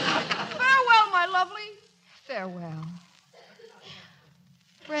 Farewell, my lovely. Farewell.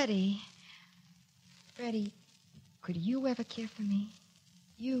 Freddie, could you ever care for me?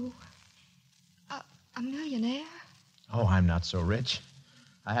 You, a millionaire? Oh, I'm not so rich.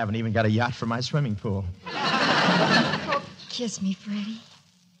 I haven't even got a yacht for my swimming pool. Oh, kiss me, Freddie.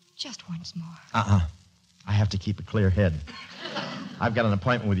 Just once more. I have to keep a clear head. I've got an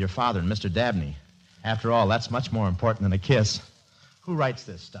appointment with your father and Mr. Dabney. After all, that's much more important than a kiss. Who writes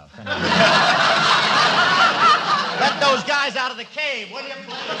this stuff? Anyway? Let those guys out of the cave, will you,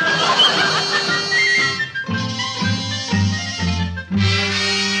 please?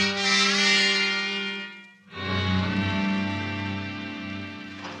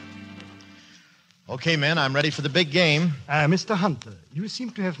 Okay, men, I'm ready for the big game. Mr. Hunter, you seem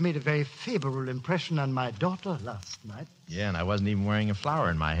to have made a very favorable impression on my daughter last night. Yeah, and I wasn't even wearing a flower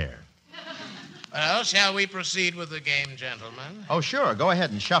in my hair. Well, shall we proceed with the game, gentlemen? Oh, sure. Go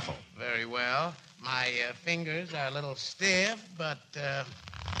ahead and shuffle. Very well. My fingers are a little stiff, but...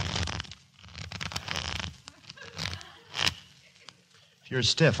 If you're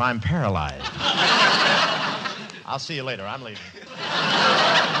stiff, I'm paralyzed. I'll see you later. I'm leaving.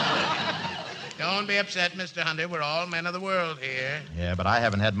 Don't be upset, Mr. Hunter. We're all men of the world here. Yeah, but I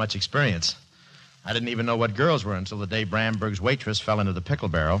haven't had much experience. I didn't even know what girls were until the day Bramberg's waitress fell into the pickle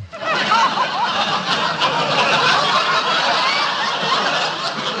barrel.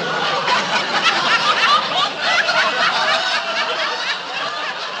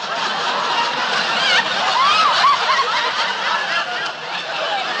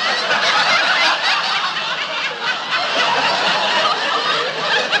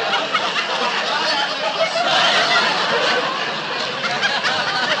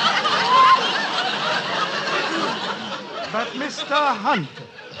 But, Mr. Hunter,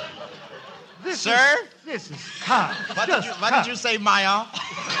 Sir? This is cards. What did you say, Maya?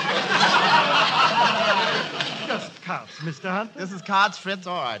 Just cards, Mr. Hunter. This is cards, Fritz?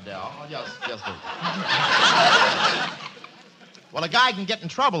 All right, Del. Just Well, a guy can get in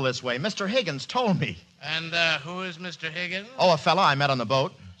trouble this way. Mr. Higgins told me. And who is Mr. Higgins? Oh, a fellow I met on the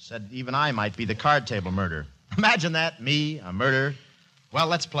boat. Said even I might be the card table murderer. Imagine that, me, a murderer. Well,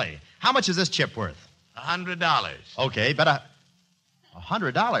 let's play. How much is this chip worth? $100. Okay, but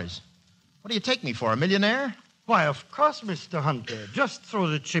 $100? What do you take me for, a millionaire? Why, of course, Mr. Hunter. Just throw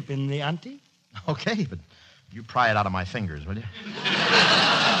the chip in the ante. Okay, but you pry it out of my fingers, will you?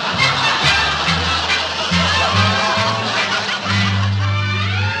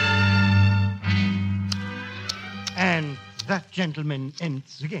 And that gentleman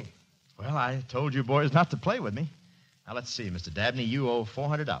ends the game. Well, I told you boys not to play with me. Now, let's see, Mr. Dabney, you owe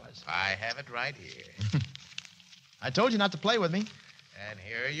 $400. I have it right here. I told you not to play with me. And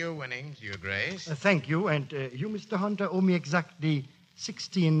here are your winnings, Your Grace. Thank you. And you, Mr. Hunter, owe me exactly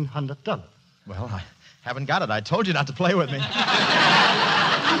 $1,600. Well, I haven't got it. I told you not to play with me.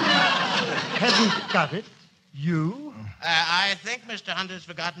 Haven't got it? You? I think Mr. Hunter's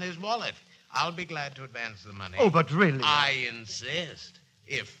forgotten his wallet. I'll be glad to advance the money. Oh, but really? I insist,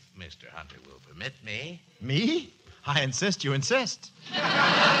 if Mr. Hunter will permit me. Me? I insist you insist.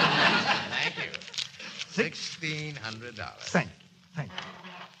 Thank you. $1,600. Thank you.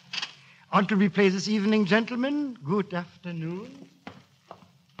 On to replay this evening, gentlemen. Good afternoon.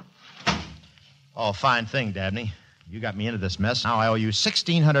 Oh, fine thing, Dabney. You got me into this mess. Now I owe you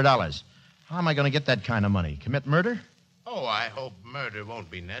 $1,600. How am I going to get that kind of money? Commit murder? Oh, I hope murder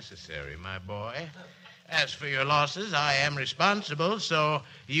won't be necessary, my boy. As for your losses, I am responsible, so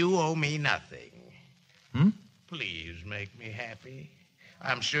you owe me nothing. Please make me happy.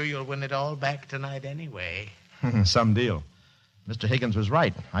 I'm sure you'll win it all back tonight anyway. Some deal. Mr. Higgins was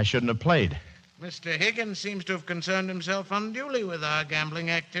right. I shouldn't have played. Mr. Higgins seems to have concerned himself unduly with our gambling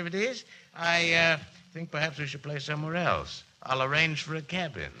activities. I think perhaps we should play somewhere else. I'll arrange for a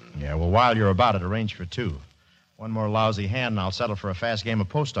cabin. Yeah, well, while you're about it, arrange for two. One more lousy hand, and I'll settle for a fast game of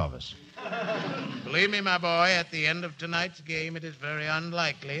post office. Believe me, my boy, at the end of tonight's game, it is very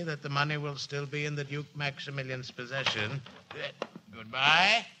unlikely that the money will still be in the Duke Maximilian's possession.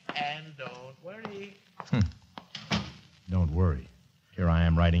 Goodbye, and don't worry. Don't worry. Here I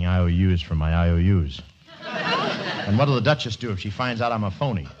am writing IOUs for my IOUs. And what'll the Duchess do if she finds out I'm a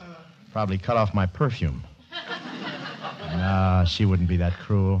phony? Probably cut off my perfume. Nah, she wouldn't be that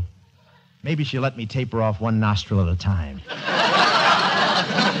cruel. Maybe she'll let me taper off one nostril at a time.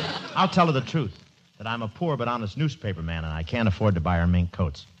 I'll tell her the truth, that I'm a poor but honest newspaper man and I can't afford to buy her mink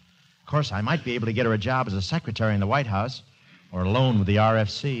coats. Of course, I might be able to get her a job as a secretary in the White House or a loan with the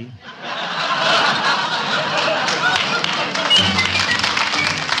RFC.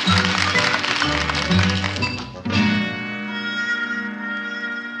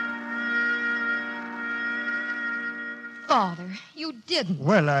 Father, you didn't.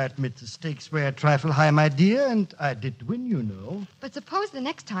 Well, I admit the stakes were a trifle high, my dear, and I did win, you know. But suppose the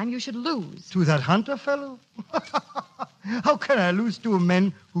next time you should lose. To that Hunter fellow? How can I lose to a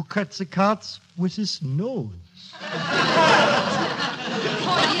man who cuts the cards with his nose? The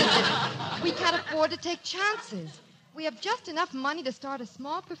point is that we can't afford to take chances. We have just enough money to start a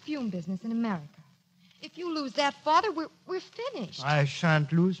small perfume business in America. If you lose that, Father, we're finished. I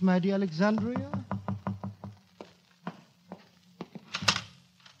shan't lose, my dear Alexandria.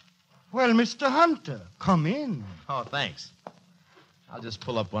 Well, Mr. Hunter, come in. Oh, thanks. I'll just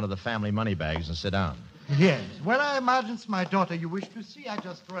pull up one of the family money bags and sit down. Yes. Well, I imagine it's my daughter you wish to see. I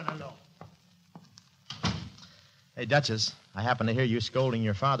just run along. Hey, Duchess, I happen to hear you scolding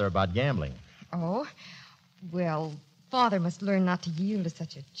your father about gambling. Oh, well, Father must learn not to yield to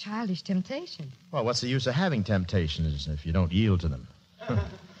such a childish temptation. Well, what's the use of having temptations if you don't yield to them?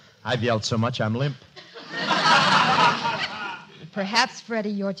 I've yelled so much I'm limp. Perhaps, Freddie,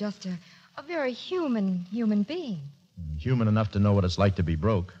 you're just a very human being. Human enough to know what it's like to be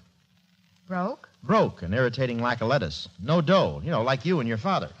broke. Broke? Broke, an irritating lack of lettuce. No dough, like you and your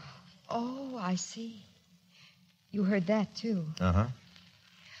father. Oh, I see. You heard that, too. Uh-huh.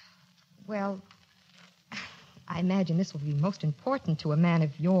 Well, I imagine this will be most important to a man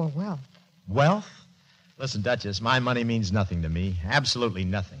of your wealth. Wealth? Listen, Duchess, my money means nothing to me. Absolutely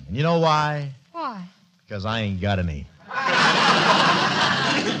nothing. And you know why? Why? Because I ain't got any.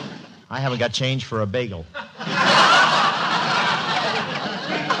 I haven't got change for a bagel.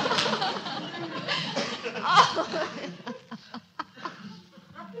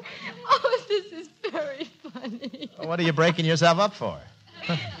 Oh, this is very funny. Well, what are you breaking yourself up for?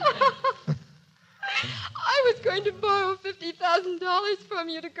 I was going to borrow $50,000 from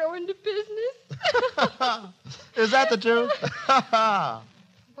you to go into business. Is that the truth?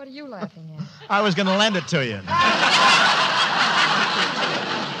 What are you laughing at? I was going to lend it to you.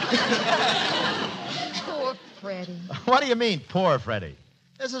 Poor Freddie. What do you mean, poor Freddie?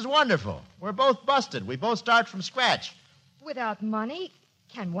 This is wonderful. We're both busted. We both start from scratch. Without money,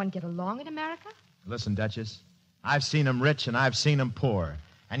 can one get along in America? Listen, Duchess, I've seen them rich and I've seen them poor.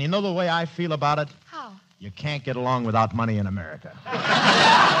 And you know the way I feel about it? How? You can't get along without money in America.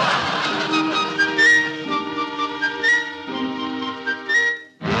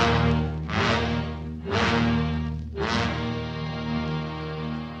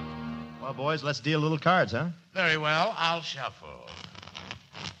 Well, boys, let's deal little cards, huh? Very well, I'll shuffle.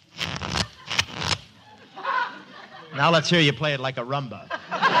 Now let's hear you play it like a rumba.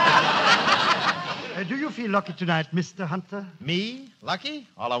 Do you feel lucky tonight, Mr. Hunter? Me? Lucky?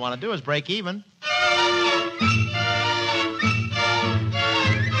 All I want to do is break even.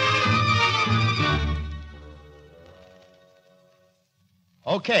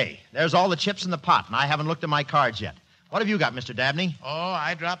 Okay, there's all the chips in the pot, and I haven't looked at my cards yet. What have you got, Mr. Dabney? Oh,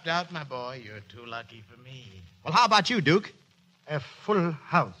 I dropped out, my boy. You're too lucky for me. Well, how about you, Duke? A full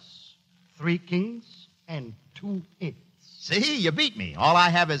house. 3 kings and 2 eights. See, you beat me. All I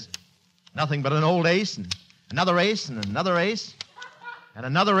have is nothing but an old ace and another ace and another ace and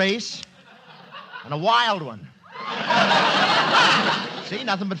another ace and a wild one. See,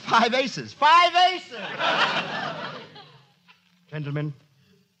 nothing but 5 aces. 5 aces! Gentlemen,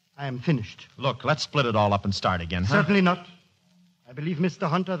 I am finished. Look, let's split it all up and start again, huh? Certainly not. I believe, Mr.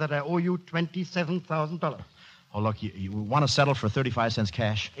 Hunter, that I owe you $27,000. Oh, look, you want to settle for 35 cents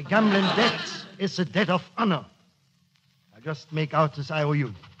cash? A gambling debt is a debt of honor. I just make out as I owe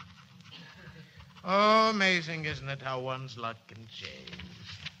you. Oh, amazing, isn't it, how one's luck can change?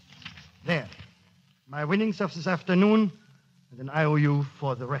 There. My winnings of this afternoon, and then I owe you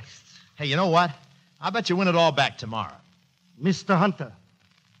for the rest. Hey, you know what? I bet you win it all back tomorrow. Mr. Hunter,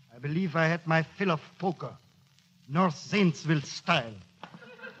 I believe I had my fill of poker. North Zanesville style.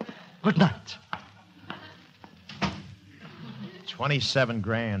 Good night. 27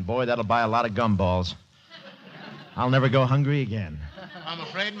 grand. Boy, that'll buy a lot of gumballs. I'll never go hungry again. I'm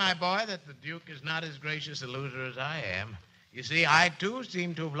afraid, my boy, that the Duke is not as gracious a loser as I am. You see, I, too,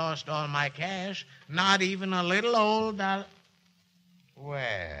 seem to have lost all my cash. Not even a little old dollar.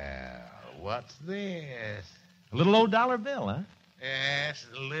 Well, what's this? A little old dollar bill, huh? Yes,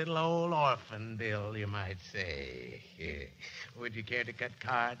 a little old orphan bill, you might say. Would you care to cut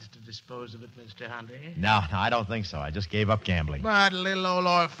cards to dispose of it, Mr. Hunter? No, I don't think so. I just gave up gambling. But a little old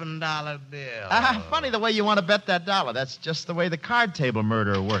orphan dollar bill. Funny the way you want to bet that dollar. That's just the way the card table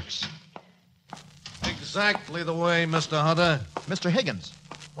murderer works. Exactly the way, Mr. Hunter. Mr. Higgins,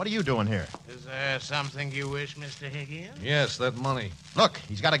 what are you doing here? Is there something you wish, Mr. Higgins? Yes, that money. Look,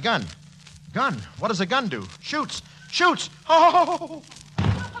 he's got a gun. Gun? What does a gun do? Shoots! Shoots! Oh!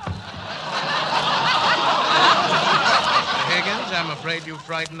 Mr. Higgins, I'm afraid you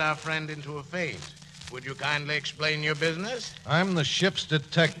frightened our friend into a faint. Would you kindly explain your business? I'm the ship's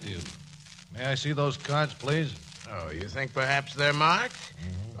detective. May I see those cards, please? Oh, you think perhaps they're marked?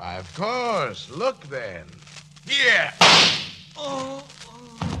 Why, of course. Look, then. Yeah. Oh.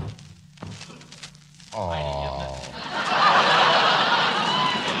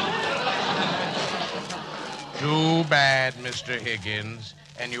 Too bad, Mr. Higgins.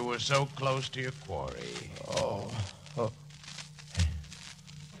 And you were so close to your quarry. Oh.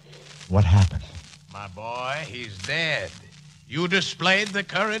 What happened? My boy, he's dead. You displayed the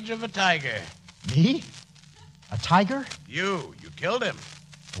courage of a tiger. Me? A tiger? You killed him.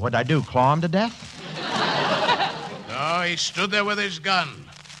 What'd I do, claw him to death? No, he stood there with his gun.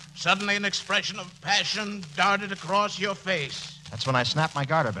 Suddenly, an expression of passion darted across your face. That's when I snapped my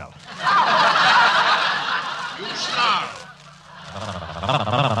garter belt. You snarled.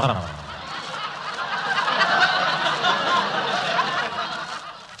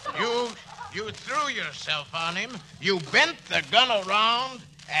 You threw yourself on him. You bent the gun around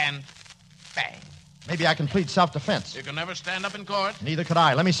and bang. Maybe I can plead self-defense. You can never stand up in court. Neither could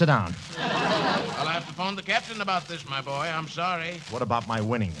I. Let me sit down. I'll have to phone the captain about this, my boy. I'm sorry. What about my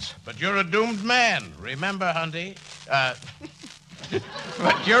winnings? But you're a doomed man. Remember, Hunty.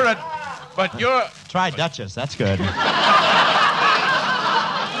 But you're... Try Duchess. That's good.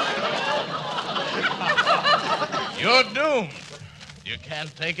 You're doomed. You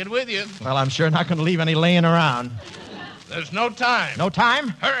can't take it with you. Well, I'm sure not going to leave any laying around. There's no time. No time?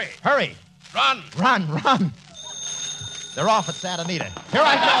 Hurry. Hurry. Run. Run. They're off at Santa Anita. Here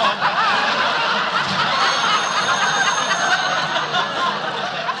I go.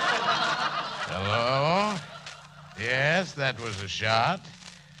 Hello? Yes, that was a shot.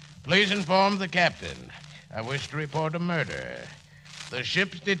 Please inform the captain. I wish to report a murder. The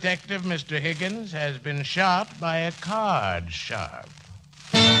ship's detective, Mr. Higgins, has been shot by a card sharp.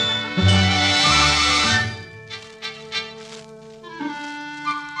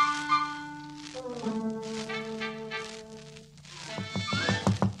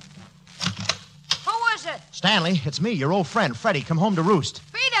 Stanley, it's me, your old friend, Freddie. Come home to roost.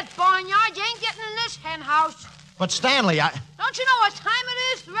 Beat it, barnyard. You ain't getting in this hen house. But, Stanley, Don't you know what time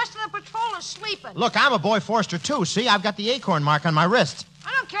it is? The rest of the patrol is sleeping. Look, I'm a boy Forster, too. See, I've got the acorn mark on my wrist.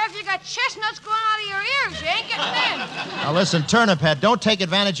 I don't care if you got chestnuts going out of your ears. You ain't getting in. Now, listen, Turnip Head, don't take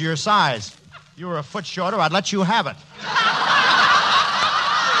advantage of your size. If you were a foot shorter, I'd let you have it.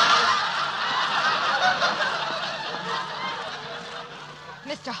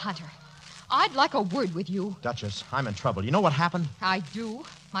 Mr. Hunter, I'd like a word with you. Duchess, I'm in trouble. You know what happened? I do.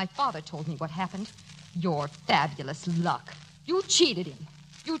 My father told me what happened. Your fabulous luck. You cheated him.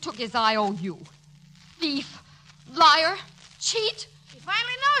 You took his IOU. Thief, liar, cheat. He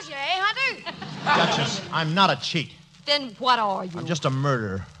finally knows you, eh, Hunter? Duchess, I'm not a cheat. Then what are you? I'm just a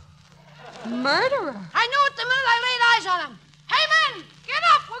murderer. Murderer? I knew it the minute I laid eyes on him. Hey, men, get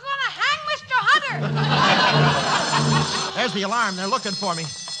up. We're going to hang Mr. Hunter. There's the alarm. They're looking for me.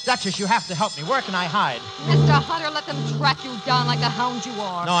 Duchess, you have to help me. Where can I hide? Mr. Hunter, let them track you down like the hound you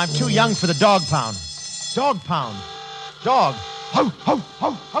are. No, I'm too young for the dog pound. Dog pound. Dog. Ho, ho,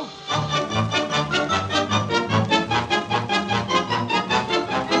 ho, ho.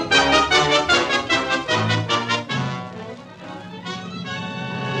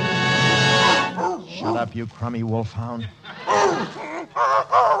 Shut up, you crummy wolfhound.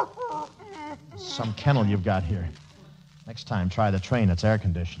 Some kennel you've got here. Next time, try the train. It's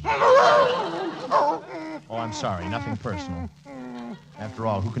air-conditioned. Oh, I'm sorry. Nothing personal. After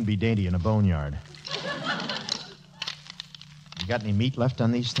all, who can be dainty in a boneyard? You got any meat left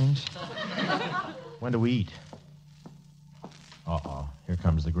on these things? When do we eat? Uh-oh. Here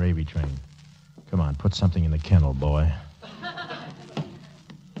comes the gravy train. Come on, put something in the kennel, boy. A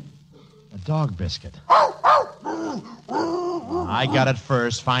dog biscuit. I got it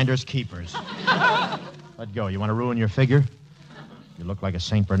first. Finders keepers. Let go. You want to ruin your figure? You look like a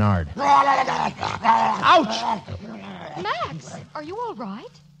St. Bernard. Ouch! Max, are you all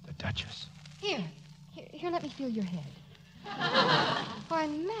right? The Duchess. Here, let me feel your head. Why,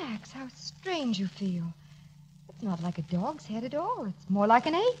 Max, how strange you feel. It's not like a dog's head at all. It's more like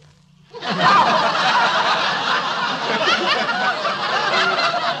an ape.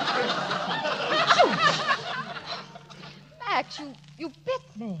 Max, you bit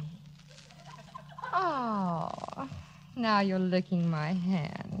me. Oh, now you're licking my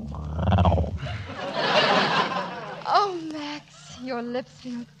hand. Oh, Max, your lips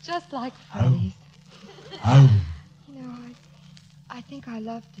feel just like Freddie's. You know, I think I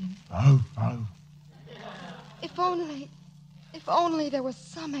loved him. If only there was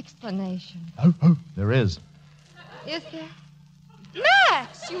some explanation. There is. Is there?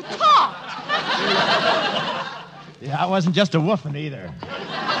 Max, you talked. Yeah, I wasn't just a woofing either.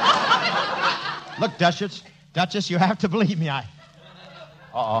 Look, Duchess, Duchess, you have to believe me.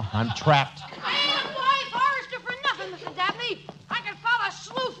 Uh-oh, I'm trapped. I ain't a boy Forrester for nothing, Mr. Dabney. I can follow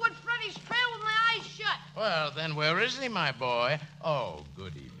Sleuthwood Freddy's trail with my eyes shut. Well, then where is he, my boy? Oh,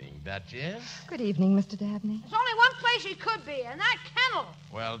 good evening, Duchess. Good evening, Mr. Dabney. There's only one place he could be, and that kennel.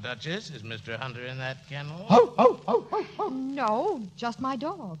 Well, Duchess, is Mr. Hunter in that kennel? No, just my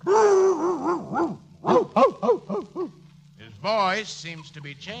dog. His voice seems to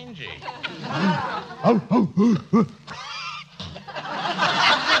be changing.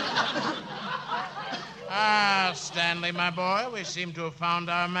 Ah, Stanley, my boy, we seem to have found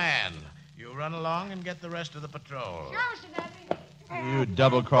our man. You run along and get the rest of the patrol. Sure, Mr. Dabney. You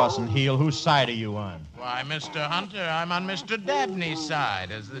double-crossing heel. Whose side are you on? Why, Mr. Hunter, I'm on Mr. Dabney's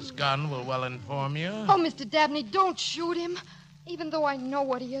side, as this gun will well inform you. Oh, Mr. Dabney, don't shoot him. Even though I know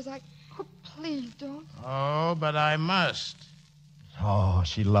what he is, Oh, please don't. Oh, but I must. Oh,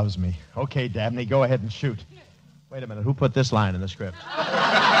 she loves me. Okay, Dabney, go ahead and shoot. Wait a minute. Who put this line in the script?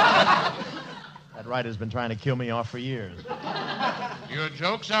 That writer's been trying to kill me off for years. Your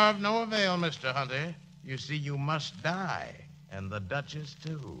jokes are of no avail, Mr. Hunter. You see, you must die. And the Duchess,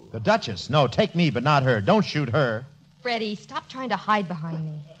 too. The Duchess? No, take me, but not her. Don't shoot her. Freddie, stop trying to hide behind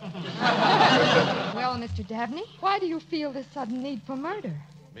me. Well, Mr. Dabney, why do you feel this sudden need for murder?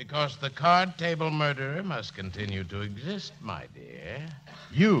 Because the card table murderer must continue to exist, my dear.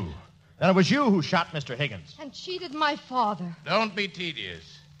 You. Then it was you who shot Mr. Higgins. And cheated my father. Don't be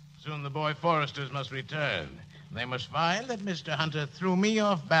tedious. Soon the boy Forresters must return. They must find that Mr. Hunter threw me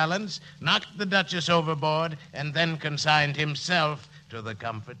off balance, knocked the Duchess overboard, and then consigned himself to the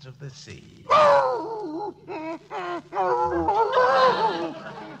comforts of the sea.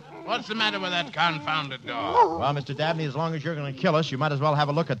 What's the matter with that confounded dog? Well, Mr. Dabney, as long as you're going to kill us, you might as well have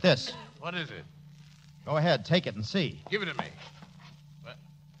a look at this. What is it? Go ahead, take it and see. Give it to me. What?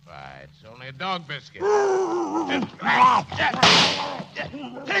 Why, it's only a dog biscuit.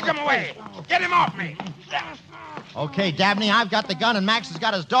 Take him away! Get him off me! Okay, Dabney, I've got the gun and Max has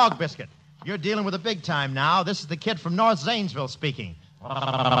got his dog biscuit. You're dealing with a big time now. This is the kid from North Zanesville speaking. So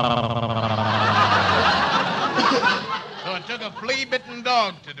it took a flea-bitten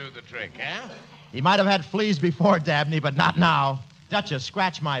dog to do the trick, huh? He might have had fleas before, Dabney, but not now. Duchess,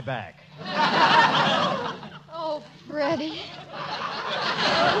 scratch my back. Oh, Freddie.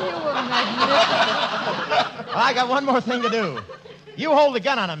 You were magnificent. Well, I got one more thing to do. You hold the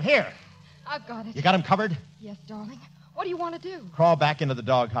gun on him. Here. I've got it. You got him covered? Yes, darling. What do you want to do? Crawl back into the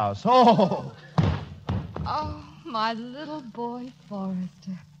doghouse. Oh! Oh, my little boy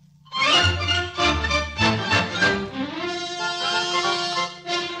Forrester.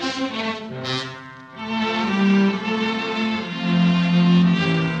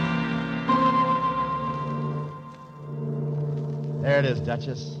 There it is,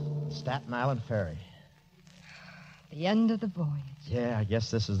 Duchess. Staten Island Ferry. The end of the voyage. Yeah, I guess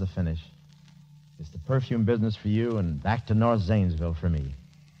this is the finish. It's the perfume business for you and back to North Zanesville for me.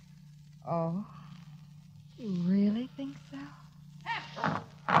 Oh, you really think so?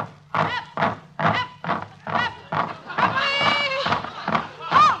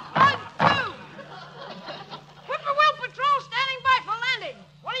 Whippoorwill Patrol standing by for landing.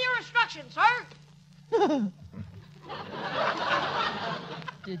 What are your instructions, sir?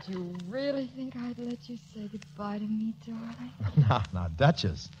 Did you really think I'd let you say goodbye to me, darling? No,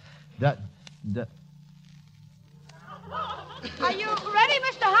 Duchess. Are you ready,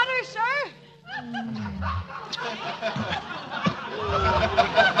 Mr. Hunter, sir?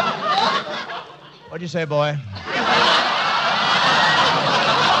 What'd you say, boy?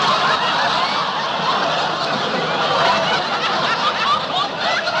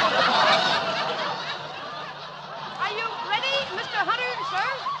 Are you ready, Mr. Hunter, sir?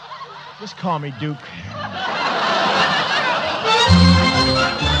 Just call me Duke.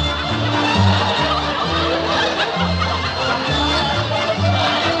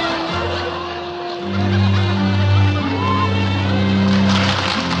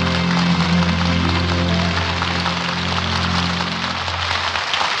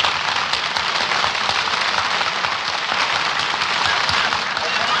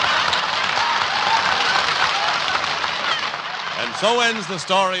 So ends the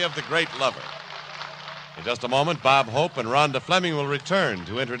story of The Great Lover. In just a moment, Bob Hope and Rhonda Fleming will return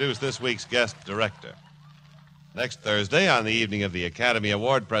to introduce this week's guest director. Next Thursday, on the evening of the Academy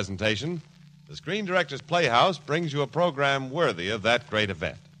Award presentation, the Screen Directors Playhouse brings you a program worthy of that great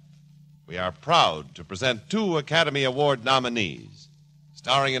event. We are proud to present 2 Academy Award nominees,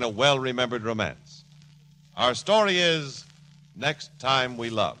 starring in a well-remembered romance. Our story is Next Time We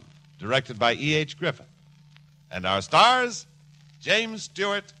Love, directed by E.H. Griffith. And our stars, James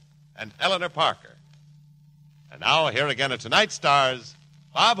Stewart and Eleanor Parker. And now, here again are tonight's stars,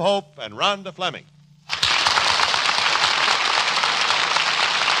 Bob Hope and Rhonda Fleming.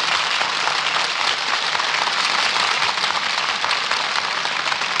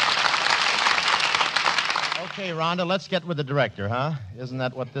 Okay, Rhonda, let's get with the director, huh? Isn't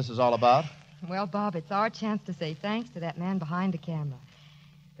that what this is all about? Well, Bob, it's our chance to say thanks to that man behind the camera.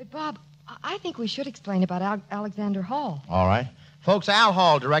 But, Bob, I think we should explain about Alexander Hall. All right. Folks, Al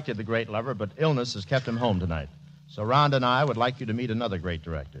Hall directed The Great Lover, but illness has kept him home tonight. So Rhonda and I would like you to meet another great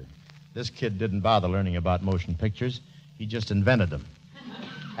director. This kid didn't bother learning about motion pictures. He just invented them.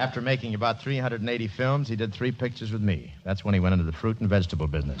 After making about 380 films, he did 3 pictures with me. That's when he went into the fruit and vegetable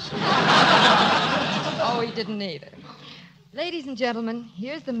business. Oh, he didn't either. Ladies and gentlemen,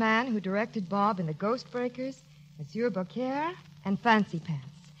 here's the man who directed Bob in The Ghost Breakers, Monsieur Beaucaire, and Fancy Pants,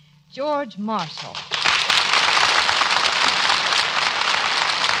 George Marshall.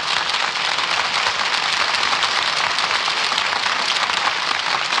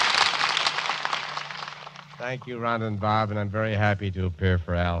 Thank you, Rhonda and Bob, and I'm very happy to appear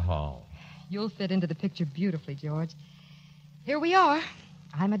for Al Hall. You'll fit into the picture beautifully, George. Here we are.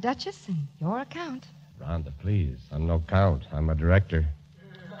 I'm a duchess, and you're a count. Rhonda, please. I'm no count. I'm a director.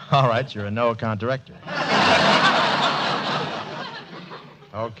 All right, you're a no-account director.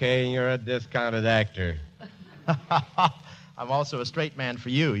 Okay, you're a discounted actor. I'm also a straight man for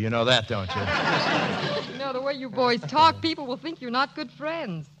you. You know that, don't you? You know, the way you boys talk, people will think you're not good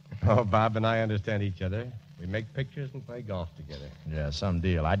friends. Oh, Bob and I understand each other. We make pictures and play golf together. Yeah, some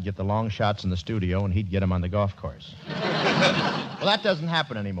deal. I'd get the long shots in the studio, and he'd get them on the golf course. Well, that doesn't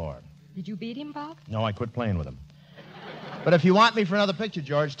happen anymore. Did you beat him, Bob? No, I quit playing with him. But if you want me for another picture,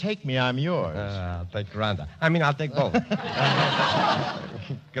 George, take me. I'm yours. I'll take Rhonda. I'll take both.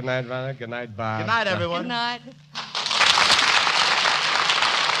 Good night, Rhonda. Good night, Bob. Good night, everyone. Good night.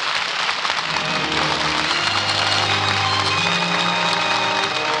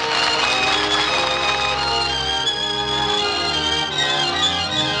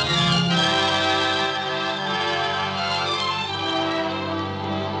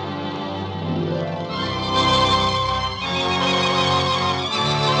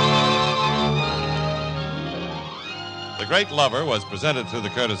 The Great Lover was presented through the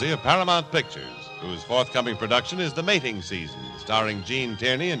courtesy of Paramount Pictures, whose forthcoming production is The Mating Season, starring Gene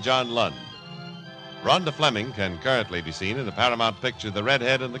Tierney and John Lund. Rhonda Fleming can currently be seen in the Paramount picture The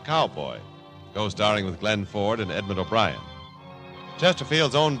Redhead and the Cowboy, co-starring with Glenn Ford and Edmund O'Brien.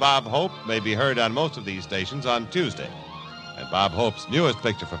 Chesterfield's own Bob Hope may be heard on most of these stations on Tuesday. And Bob Hope's newest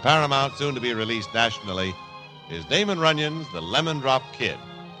picture for Paramount, soon to be released nationally, is Damon Runyon's The Lemon Drop Kid,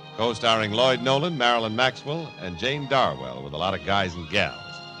 co-starring Lloyd Nolan, Marilyn Maxwell, and Jane Darwell, with a lot of guys and gals.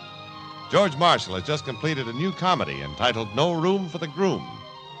 George Marshall has just completed a new comedy entitled No Room for the Groom,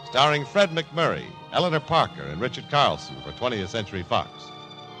 starring Fred McMurray, Eleanor Parker, and Richard Carlson for 20th Century Fox.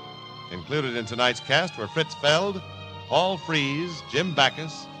 Included in tonight's cast were Fritz Feld, Paul Frees, Jim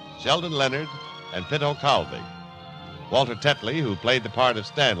Backus, Sheldon Leonard, and Pitt O'Colby. Walter Tetley, who played the part of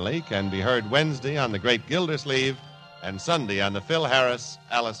Stanley, can be heard Wednesday on The Great Gildersleeve and Sunday on the Phil Harris,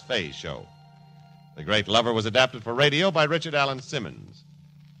 Alice Faye Show. The Great Lover was adapted for radio by Richard Allen Simmons.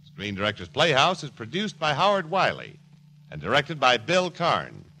 Screen Directors Playhouse is produced by Howard Wiley and directed by Bill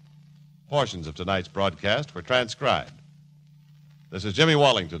Karn. Portions of tonight's broadcast were transcribed. This is Jimmy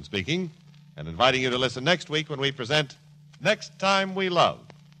Wallington speaking, and inviting you to listen next week when we present Next Time We Love,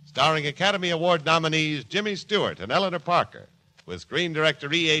 starring Academy Award nominees Jimmy Stewart and Eleanor Parker, with screen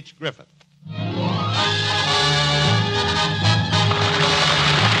director E.H. Griffith.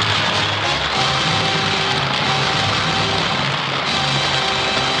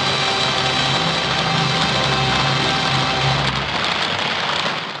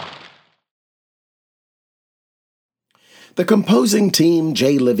 The composing team,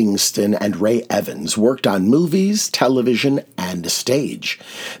 Jay Livingston and Ray Evans, worked on movies, television, and stage.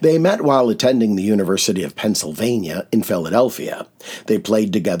 They met while attending the University of Pennsylvania in Philadelphia. They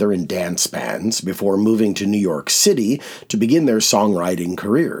played together in dance bands before moving to New York City to begin their songwriting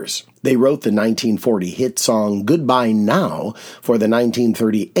careers. They wrote the 1940 hit song Goodbye Now for the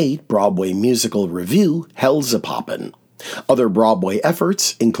 1938 Broadway musical revue Hellzapoppin'. Other Broadway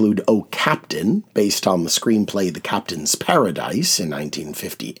efforts include O Captain, based on the screenplay The Captain's Paradise in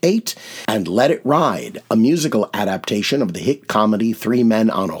 1958, and Let It Ride, a musical adaptation of the hit comedy Three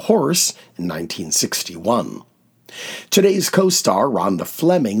Men on a Horse in 1961. Today's co-star, Rhonda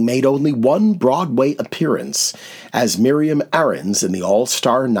Fleming, made only one Broadway appearance as Miriam Ahrens in the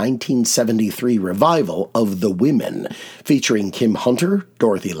all-star 1973 revival of The Women, featuring Kim Hunter,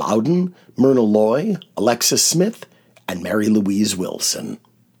 Dorothy Loudon, Myrna Loy, Alexis Smith, and Mary Louise Wilson.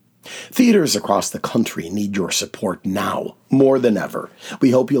 Theaters across the country need your support now, more than ever.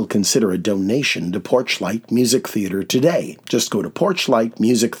 We hope you'll consider a donation to Porchlight Music Theater today. Just go to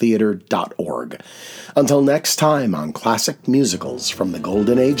porchlightmusictheater.org. Until next time on Classic Musicals from the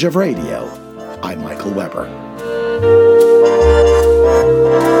Golden Age of Radio, I'm Michael Weber.